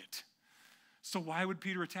doubt it. So why would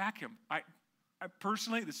Peter attack him? I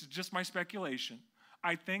personally, this is just my speculation.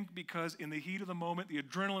 I think because in the heat of the moment, the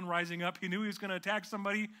adrenaline rising up, he knew he was going to attack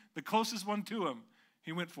somebody, the closest one to him.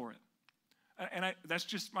 He went for it. And that's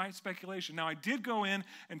just my speculation. Now, I did go in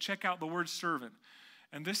and check out the word servant.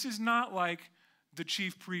 And this is not like the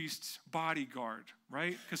chief priest's bodyguard,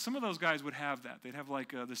 right? Because some of those guys would have that. They'd have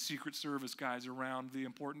like the Secret Service guys around the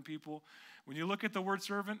important people. When you look at the word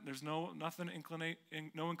servant, there's no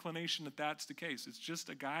inclination that that's the case. It's just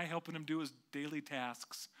a guy helping him do his daily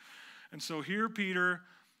tasks. And so here Peter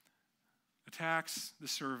attacks the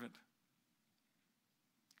servant.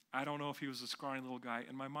 I don't know if he was a scrawny little guy.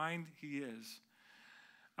 In my mind, he is.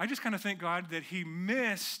 I just kind of thank God that he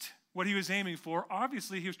missed what he was aiming for.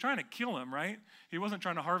 Obviously, he was trying to kill him, right? He wasn't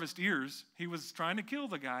trying to harvest ears. He was trying to kill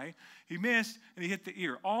the guy. He missed, and he hit the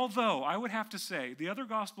ear. Although, I would have to say, the other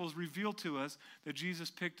Gospels reveal to us that Jesus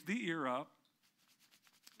picked the ear up,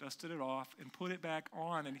 dusted it off, and put it back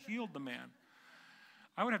on and healed the man.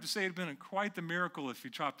 I would have to say it would have been quite the miracle if he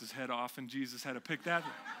chopped his head off and Jesus had to pick that,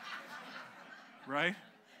 right?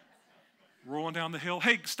 Rolling down the hill.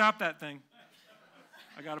 Hey, stop that thing.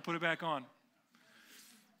 I got to put it back on.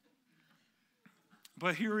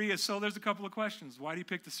 But here he is. So there's a couple of questions. Why did he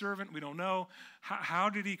pick the servant? We don't know. How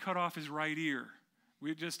did he cut off his right ear?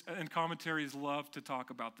 We just, in commentaries, love to talk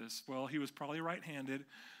about this. Well, he was probably right-handed.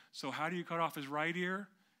 So how do you cut off his right ear?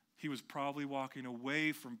 He was probably walking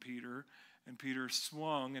away from Peter, and Peter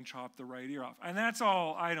swung and chopped the right ear off. And that's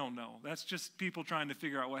all, I don't know. That's just people trying to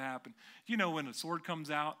figure out what happened. You know, when a sword comes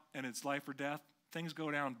out and it's life or death, things go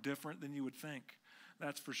down different than you would think.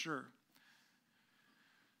 That's for sure.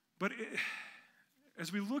 But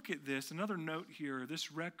as we look at this, another note here,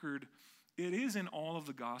 this record, it is in all of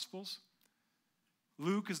the Gospels.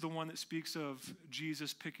 Luke is the one that speaks of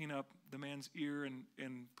Jesus picking up the man's ear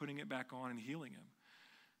and putting it back on and healing him.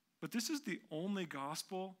 But this is the only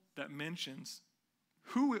gospel that mentions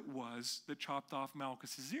who it was that chopped off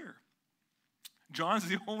Malchus's ear. John's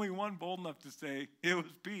the only one bold enough to say it was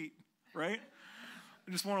Pete, right?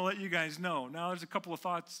 I just want to let you guys know. Now, there's a couple of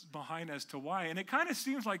thoughts behind as to why. And it kind of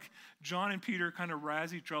seems like John and Peter kind of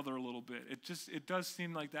razz each other a little bit. It does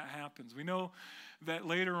seem like that happens. We know that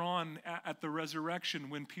later on at the resurrection,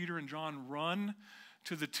 when Peter and John run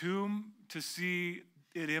to the tomb to see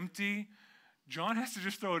it empty, John has to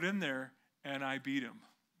just throw it in there, and I beat him.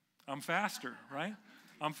 I'm faster, right?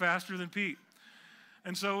 I'm faster than Pete.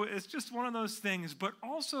 And so it's just one of those things. But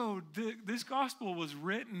also, this gospel was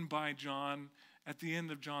written by John at the end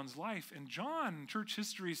of John's life. And John, church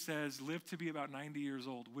history says, lived to be about 90 years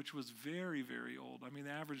old, which was very, very old. I mean, the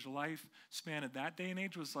average lifespan at that day and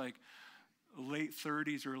age was like late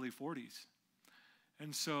 30s, early 40s.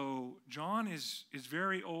 And so John is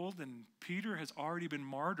very old, and Peter has already been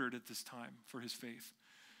martyred at this time for his faith.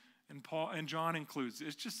 And Paul and John includes.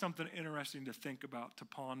 It's just something interesting to think about, to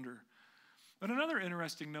ponder. But another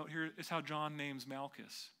interesting note here is how John names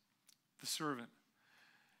Malchus, the servant.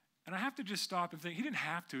 And I have to just stop and think, he didn't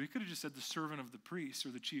have to. He could have just said the servant of the priest or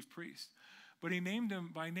the chief priest. But he named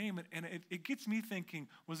him by name, and it gets me thinking,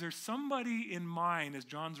 was there somebody in mind as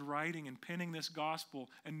John's writing and penning this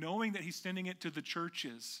gospel and knowing that he's sending it to the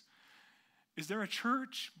churches? Is there a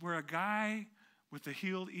church where a guy with a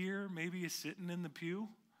healed ear maybe is sitting in the pew?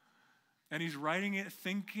 And he's writing it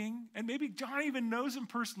thinking, and maybe John even knows him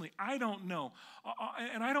personally. I don't know.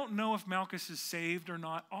 And I don't know if Malchus is saved or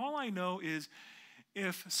not. All I know is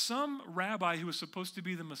if some rabbi who was supposed to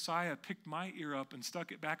be the Messiah picked my ear up and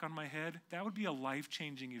stuck it back on my head, that would be a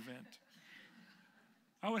life-changing event.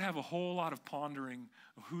 I would have a whole lot of pondering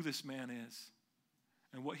of who this man is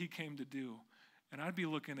and what he came to do. And I'd be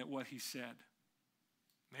looking at what he said.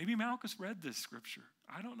 Maybe Malchus read this scripture.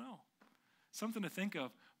 I don't know. Something to think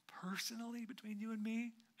of. Personally, between you and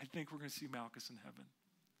me, I think we're going to see Malchus in heaven.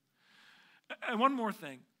 And one more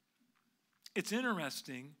thing. It's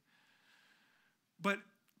interesting, but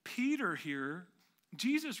Peter here,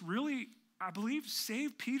 Jesus really, I believe,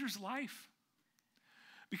 saved Peter's life.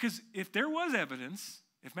 Because if there was evidence,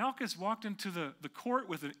 if Malchus walked into the court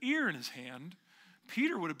with an ear in his hand,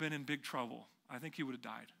 Peter would have been in big trouble. I think he would have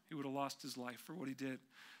died. He would have lost his life for what he did.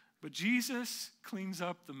 But Jesus cleans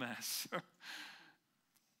up the mess.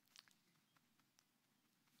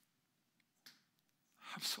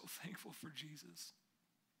 I'm so thankful for Jesus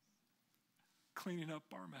cleaning up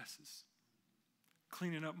our messes,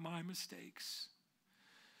 cleaning up my mistakes.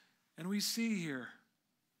 And we see here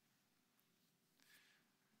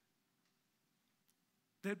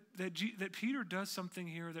that Peter does something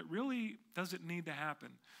here that really doesn't need to happen.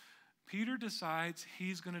 Peter decides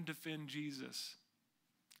he's going to defend Jesus.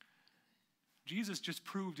 Jesus just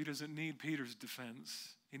proved he doesn't need Peter's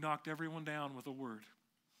defense. He knocked everyone down with a word.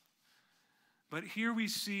 But here we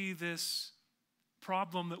see this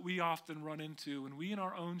problem that we often run into when we in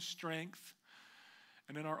our own strength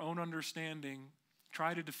and in our own understanding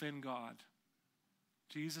try to defend God.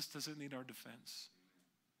 Jesus doesn't need our defense.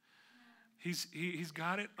 He's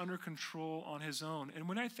got it under control on his own. And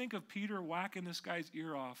when I think of Peter whacking this guy's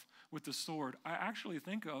ear off with the sword, I actually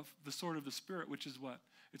think of the sword of the Spirit, which is what?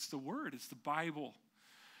 It's the Word. It's the Bible.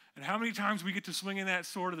 And how many times we get to swinging that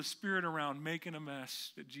sword of the Spirit around, making a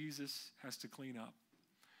mess that Jesus has to clean up.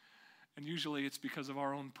 And usually it's because of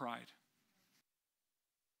our own pride.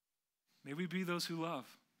 May we be those who love.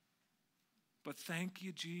 But thank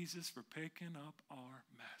you, Jesus, for picking up our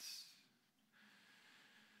mess.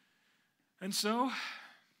 And so,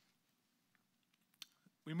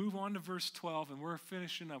 we move on to verse 12, and we're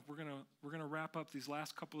finishing up. We're gonna wrap up these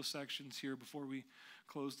last couple of sections here before we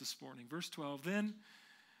close this morning. Verse 12, then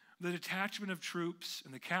the detachment of troops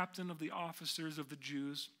and the captain of the officers of the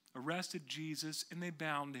Jews arrested Jesus, and they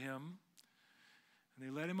bound him, and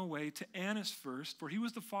they led him away to Annas first, for he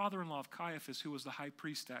was the father-in-law of Caiaphas, who was the high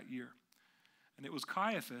priest that year. And it was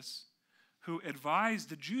Caiaphas who advised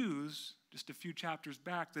the Jews just a few chapters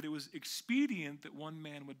back that it was expedient that one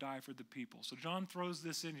man would die for the people. So John throws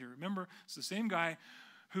this in here. Remember, it's the same guy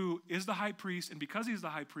who is the high priest, and because he's the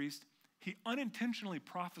high priest, he unintentionally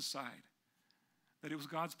prophesied that it was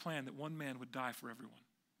God's plan that one man would die for everyone.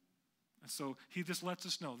 And so he just lets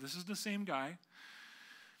us know this is the same guy.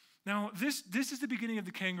 Now, this is the beginning of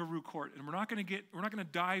the kangaroo court, and we're not going to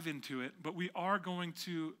dive into it, but we are going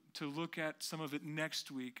to look at some of it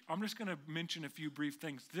next week. I'm just going to mention a few brief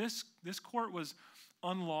things. This court was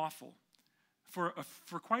unlawful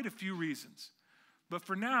for quite a few reasons. But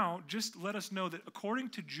for now, just let us know that according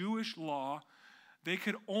to Jewish law, they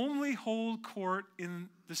could only hold court in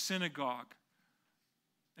the synagogue.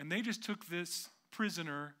 And they just took this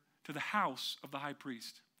prisoner to the house of the high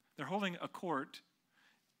priest. They're holding a court,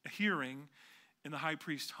 a hearing, in the high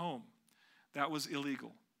priest's home. That was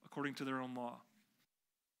illegal, according to their own law.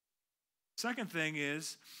 Second thing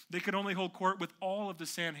is, they could only hold court with all of the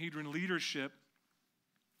Sanhedrin leadership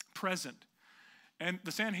present. And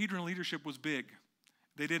the Sanhedrin leadership was big.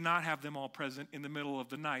 They did not have them all present in the middle of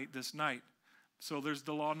the night, this night. So there's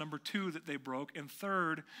the law number 2 that they broke. And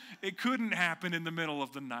third, it couldn't happen in the middle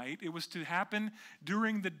of the night. It was to happen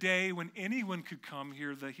during the day when anyone could come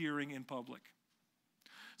hear the hearing in public.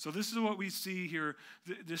 So this is what we see here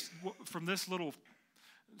from this little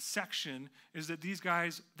section, is that these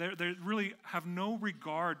guys, they really have no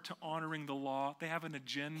regard to honoring the law. They have an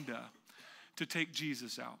agenda to take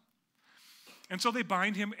Jesus out. And so they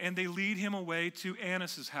bind him and they lead him away to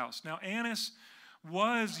Annas' house. Now Annas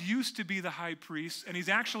used to be the high priest, and he's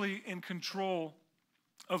actually in control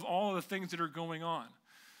of all of the things that are going on.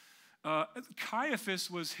 Caiaphas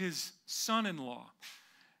was his son-in-law.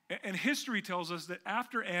 And history tells us that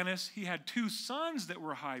after Annas, he had 2 sons that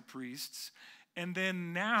were high priests. And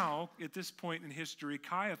then now, at this point in history,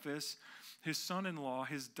 Caiaphas, his son-in-law,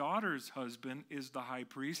 his daughter's husband, is the high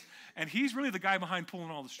priest. And he's really the guy behind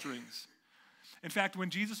pulling all the strings. In fact, when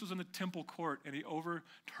Jesus was in the temple court and he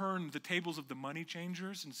overturned the tables of the money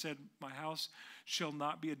changers and said, "My house shall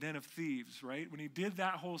not be a den of thieves," right? When he did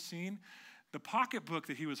that whole scene, the pocketbook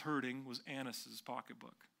that he was hurting was Annas'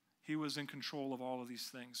 pocketbook. He was in control of all of these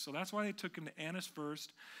things. So that's why they took him to Annas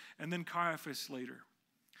first and then Caiaphas later.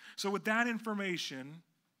 So with that information,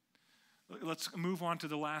 let's move on to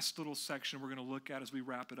the last little section we're going to look at as we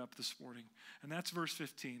wrap it up this morning. And that's verse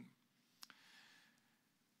 15.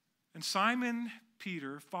 And Simon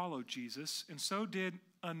Peter followed Jesus, and so did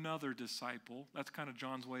another disciple. That's kind of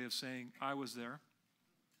John's way of saying, I was there.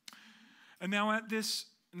 And now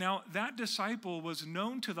that disciple was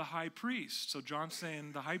known to the high priest. So John's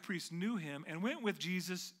saying the high priest knew him and went with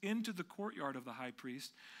Jesus into the courtyard of the high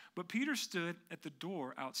priest. But Peter stood at the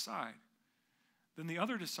door outside. Then the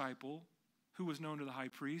other disciple, who was known to the high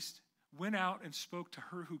priest, went out and spoke to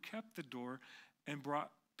her who kept the door and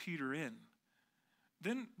brought Peter in.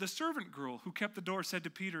 Then the servant girl who kept the door said to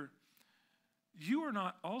Peter, "You are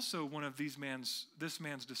not also one of this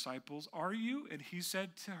man's disciples, are you?" And he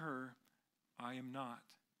said to her, "I am not."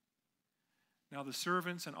 Now the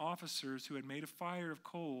servants and officers who had made a fire of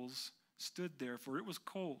coals stood there, for it was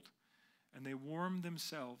cold, and they warmed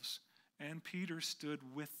themselves, and Peter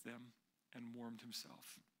stood with them and warmed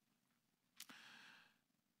himself.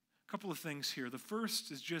 A couple of things here. The first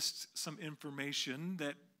is just some information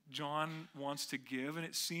that John wants to give, and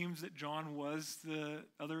it seems that John was the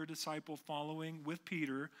other disciple following with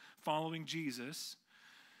Peter, following Jesus,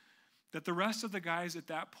 that the rest of the guys at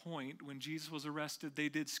that point, when Jesus was arrested, they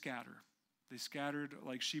did scatter. They scattered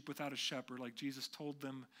like sheep without a shepherd, like Jesus told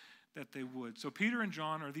them that they would. So Peter and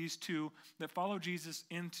John are these two that follow Jesus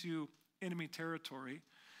into enemy territory.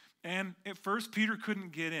 And at first, Peter couldn't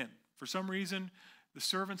get in. For some reason, the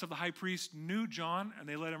servants of the high priest knew John, and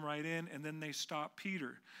they let him right in, and then they stopped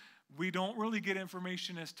Peter. We don't really get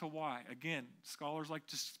information as to why. Again, scholars like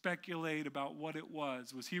to speculate about what it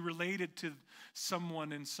was. Was he related to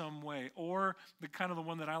someone in some way? Or the kind of the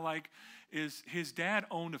one that I like is his dad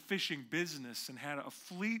owned a fishing business and had a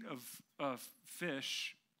fleet of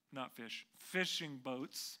fishing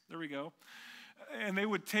boats. There we go. And they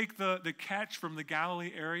would take the catch from the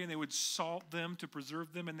Galilee area, and they would salt them to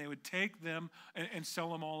preserve them, and they would take them and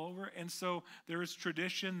sell them all over. And so there is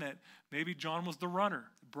tradition that maybe John was the runner,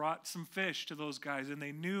 brought some fish to those guys, and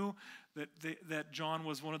they knew that John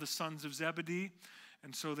was one of the sons of Zebedee,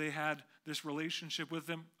 and so they had this relationship with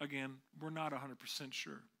them. Again, we're not 100%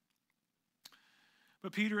 sure.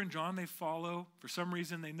 But Peter and John, they follow. For some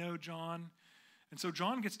reason, they know John. And so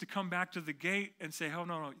John gets to come back to the gate and say, "Oh,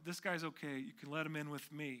 no, this guy's okay. You can let him in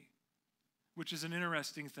with me," which is an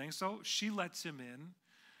interesting thing. So she lets him in.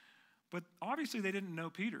 But obviously they didn't know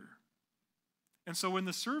Peter. And so when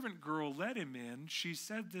the servant girl let him in, she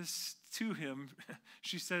said this to him.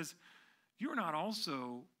 She says, "You're not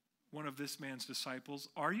also one of this man's disciples,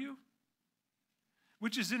 are you?"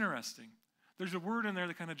 Which is interesting. There's a word in there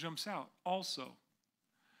that kind of jumps out, also,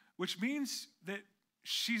 which means that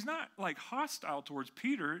she's not like hostile towards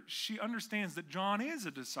Peter. She understands that John is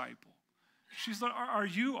a disciple. She's like, "Are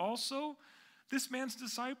you also this man's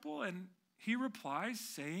disciple?" And he replies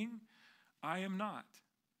saying, "I am not."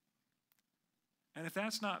 And if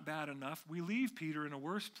that's not bad enough, we leave Peter in a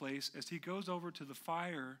worse place as he goes over to the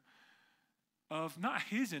fire of not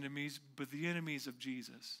his enemies, but the enemies of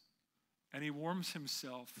Jesus. And he warms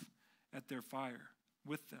himself at their fire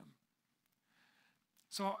with them.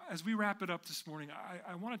 So as we wrap it up this morning,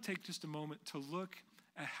 I want to take just a moment to look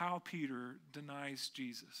at how Peter denies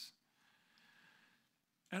Jesus.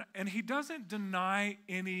 And he doesn't deny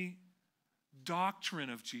any doctrine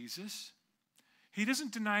of Jesus. He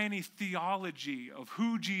doesn't deny any theology of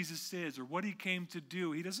who Jesus is or what he came to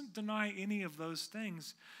do. He doesn't deny any of those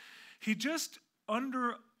things. He just,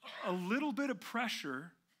 under a little bit of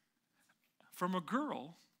pressure from a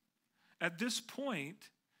girl, at this point,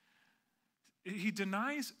 he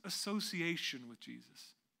denies association with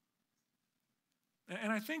Jesus.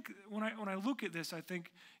 And I think when I look at this, I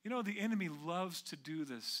think, the enemy loves to do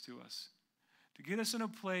this to us, to get us in a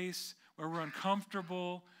place where we're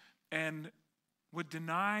uncomfortable and would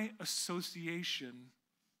deny association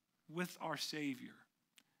with our Savior,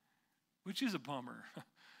 which is a bummer.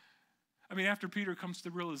 I mean, after Peter comes to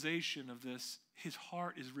the realization of this, his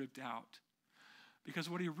heart is ripped out. Because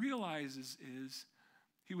what he realizes is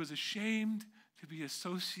he was ashamed to be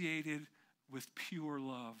associated with pure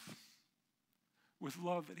love, with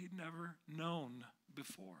love that he'd never known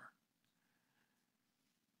before.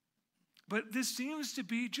 But this seems to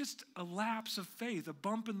be just a lapse of faith, a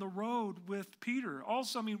bump in the road with Peter.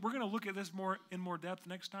 Also, I mean, we're going to look at this in more depth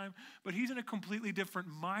next time, but he's in a completely different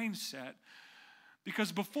mindset.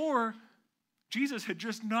 Because before, Jesus had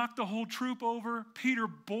just knocked the whole troop over. Peter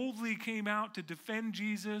boldly came out to defend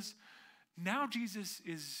Jesus. Now Jesus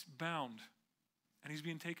is bound, and he's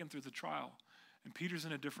being taken through the trial. And Peter's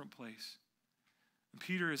in a different place. And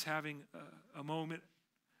Peter is having a moment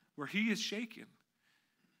where he is shaken.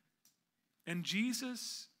 And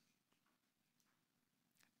Jesus,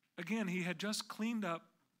 again, he had just cleaned up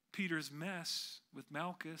Peter's mess with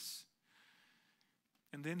Malchus,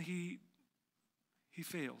 and then he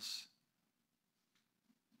fails.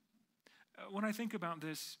 When I think about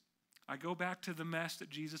this, I go back to the mess that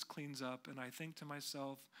Jesus cleans up, and I think to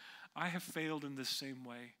myself, I have failed in this same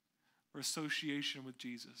way, or association with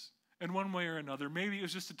Jesus, in one way or another. Maybe it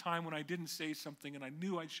was just a time when I didn't say something and I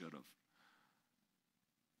knew I should have.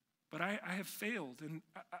 But I have failed, and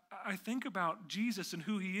I think about Jesus and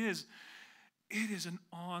who he is. It is an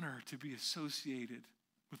honor to be associated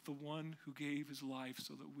with the one who gave his life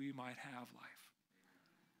so that we might have life.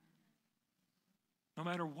 No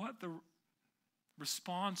matter what the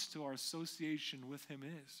response to our association with him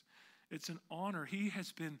is, it's an honor. He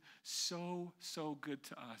has been so, so good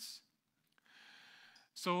to us.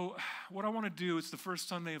 So what I want to do, it's the first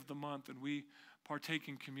Sunday of the month, and we partake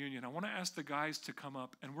in communion. I want to ask the guys to come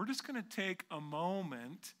up, and we're just going to take a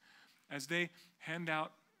moment as they hand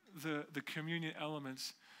out the communion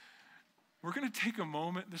elements. We're going to take a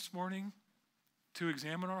moment this morning to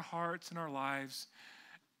examine our hearts and our lives,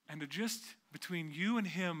 and to just, between you and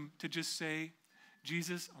him, to just say,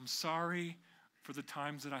 Jesus, I'm sorry for the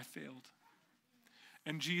times that I failed.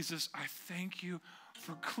 And Jesus, I thank you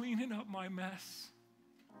for cleaning up my mess.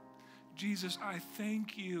 Jesus, I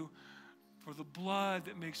thank you for the blood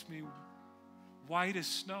that makes me white as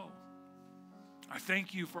snow. I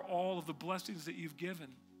thank you for all of the blessings that you've given.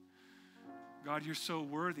 God, you're so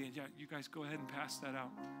worthy. And yeah, you guys go ahead and pass that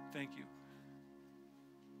out. Thank you.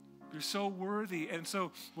 You're so worthy. And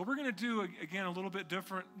so what we're going to do, again, a little bit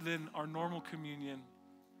different than our normal communion.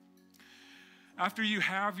 After you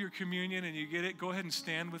have your communion and you get it, go ahead and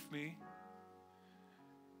stand with me.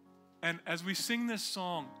 And as we sing this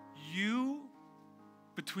song,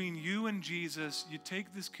 between you and Jesus, you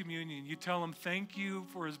take this communion, you tell him thank you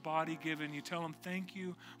for his body given, you tell him thank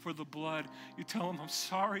you for the blood, you tell him I'm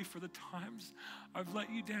sorry for the times I've let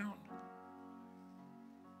you down.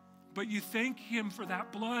 But you thank him for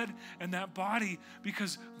that blood and that body,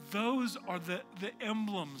 because those are the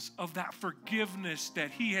emblems of that forgiveness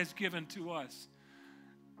that he has given to us.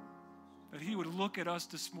 That he would look at us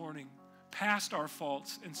this morning, past our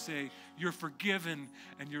faults, and say, you're forgiven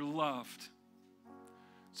and you're loved.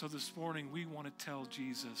 So this morning, we want to tell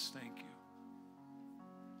Jesus, thank you.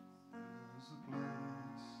 There's a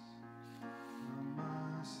place where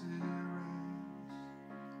mercy reigns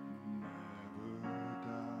and never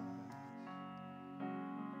dies.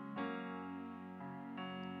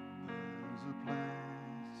 There's a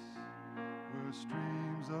place where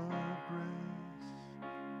streams of grace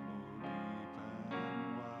flow deep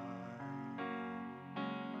and wide.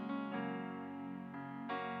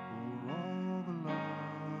 For all the love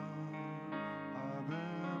I've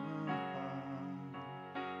ever found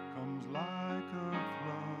comes like a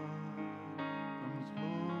flood, comes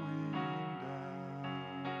flowing down.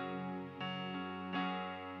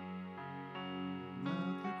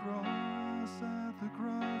 At the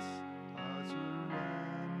cross, I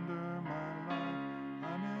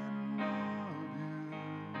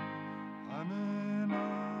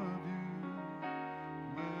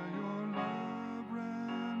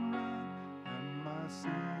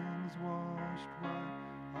washed white.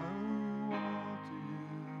 I owe all to you.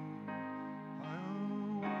 I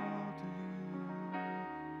owe all to you,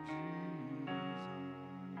 Jesus.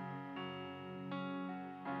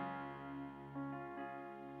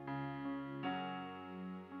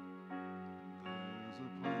 There's a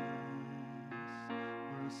place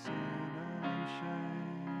where sin and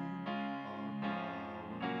shame are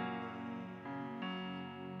powerless,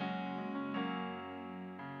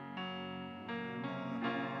 where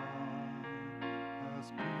my heart has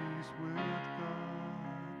peace with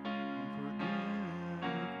God and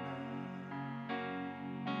forgiveness,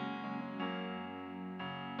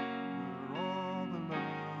 where all the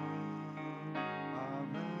love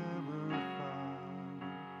I've ever found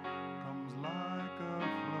comes like a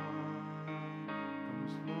flood,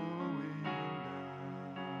 comes flowing down.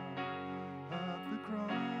 At the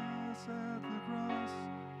cross,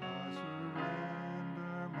 I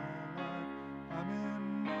surrender my life. I'm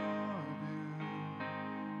in awe of you.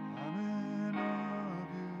 I'm in awe of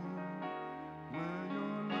you. Where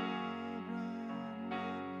your love ran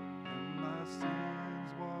red and my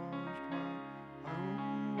sins washed white. I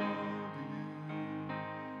owe all to you.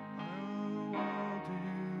 I owe all to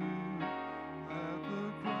you. At the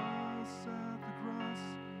cross,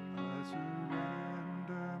 I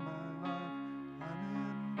surrender my life. I'm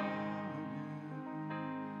in awe of you.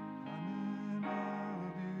 I'm in awe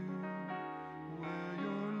of you. Where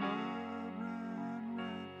your love ran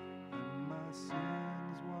red and my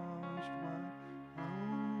sins washed white. I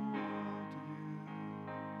owe all to you.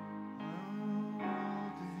 I owe all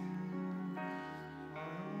to you. I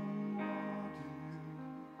owe all to you. I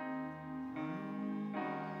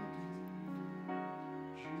owe all to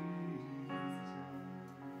you, Jesus.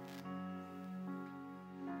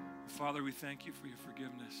 Father, we thank you for your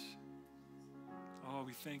forgiveness. Oh,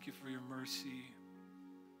 we thank you for your mercy.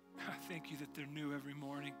 I thank you that they're new every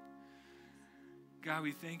morning. God,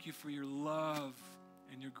 we thank you for your love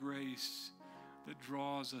and your grace that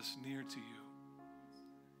draws us near to you,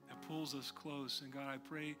 that pulls us close. And God, I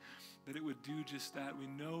pray that it would do just that. We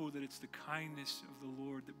know that it's the kindness of the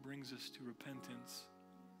Lord that brings us to repentance.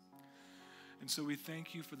 And so we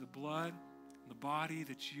thank you for the blood and the body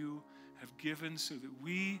that you have given so that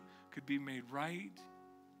we could be made right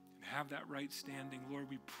and have that right standing. Lord,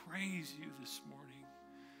 we praise you this morning.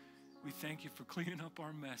 We thank you for cleaning up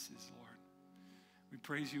our messes, Lord. We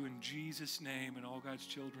praise you in Jesus' name, and all God's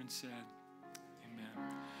children said, amen.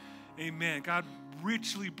 Amen. God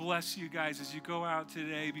richly bless you guys as you go out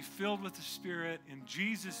today. Be filled with the Spirit. In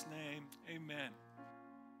Jesus' name, amen.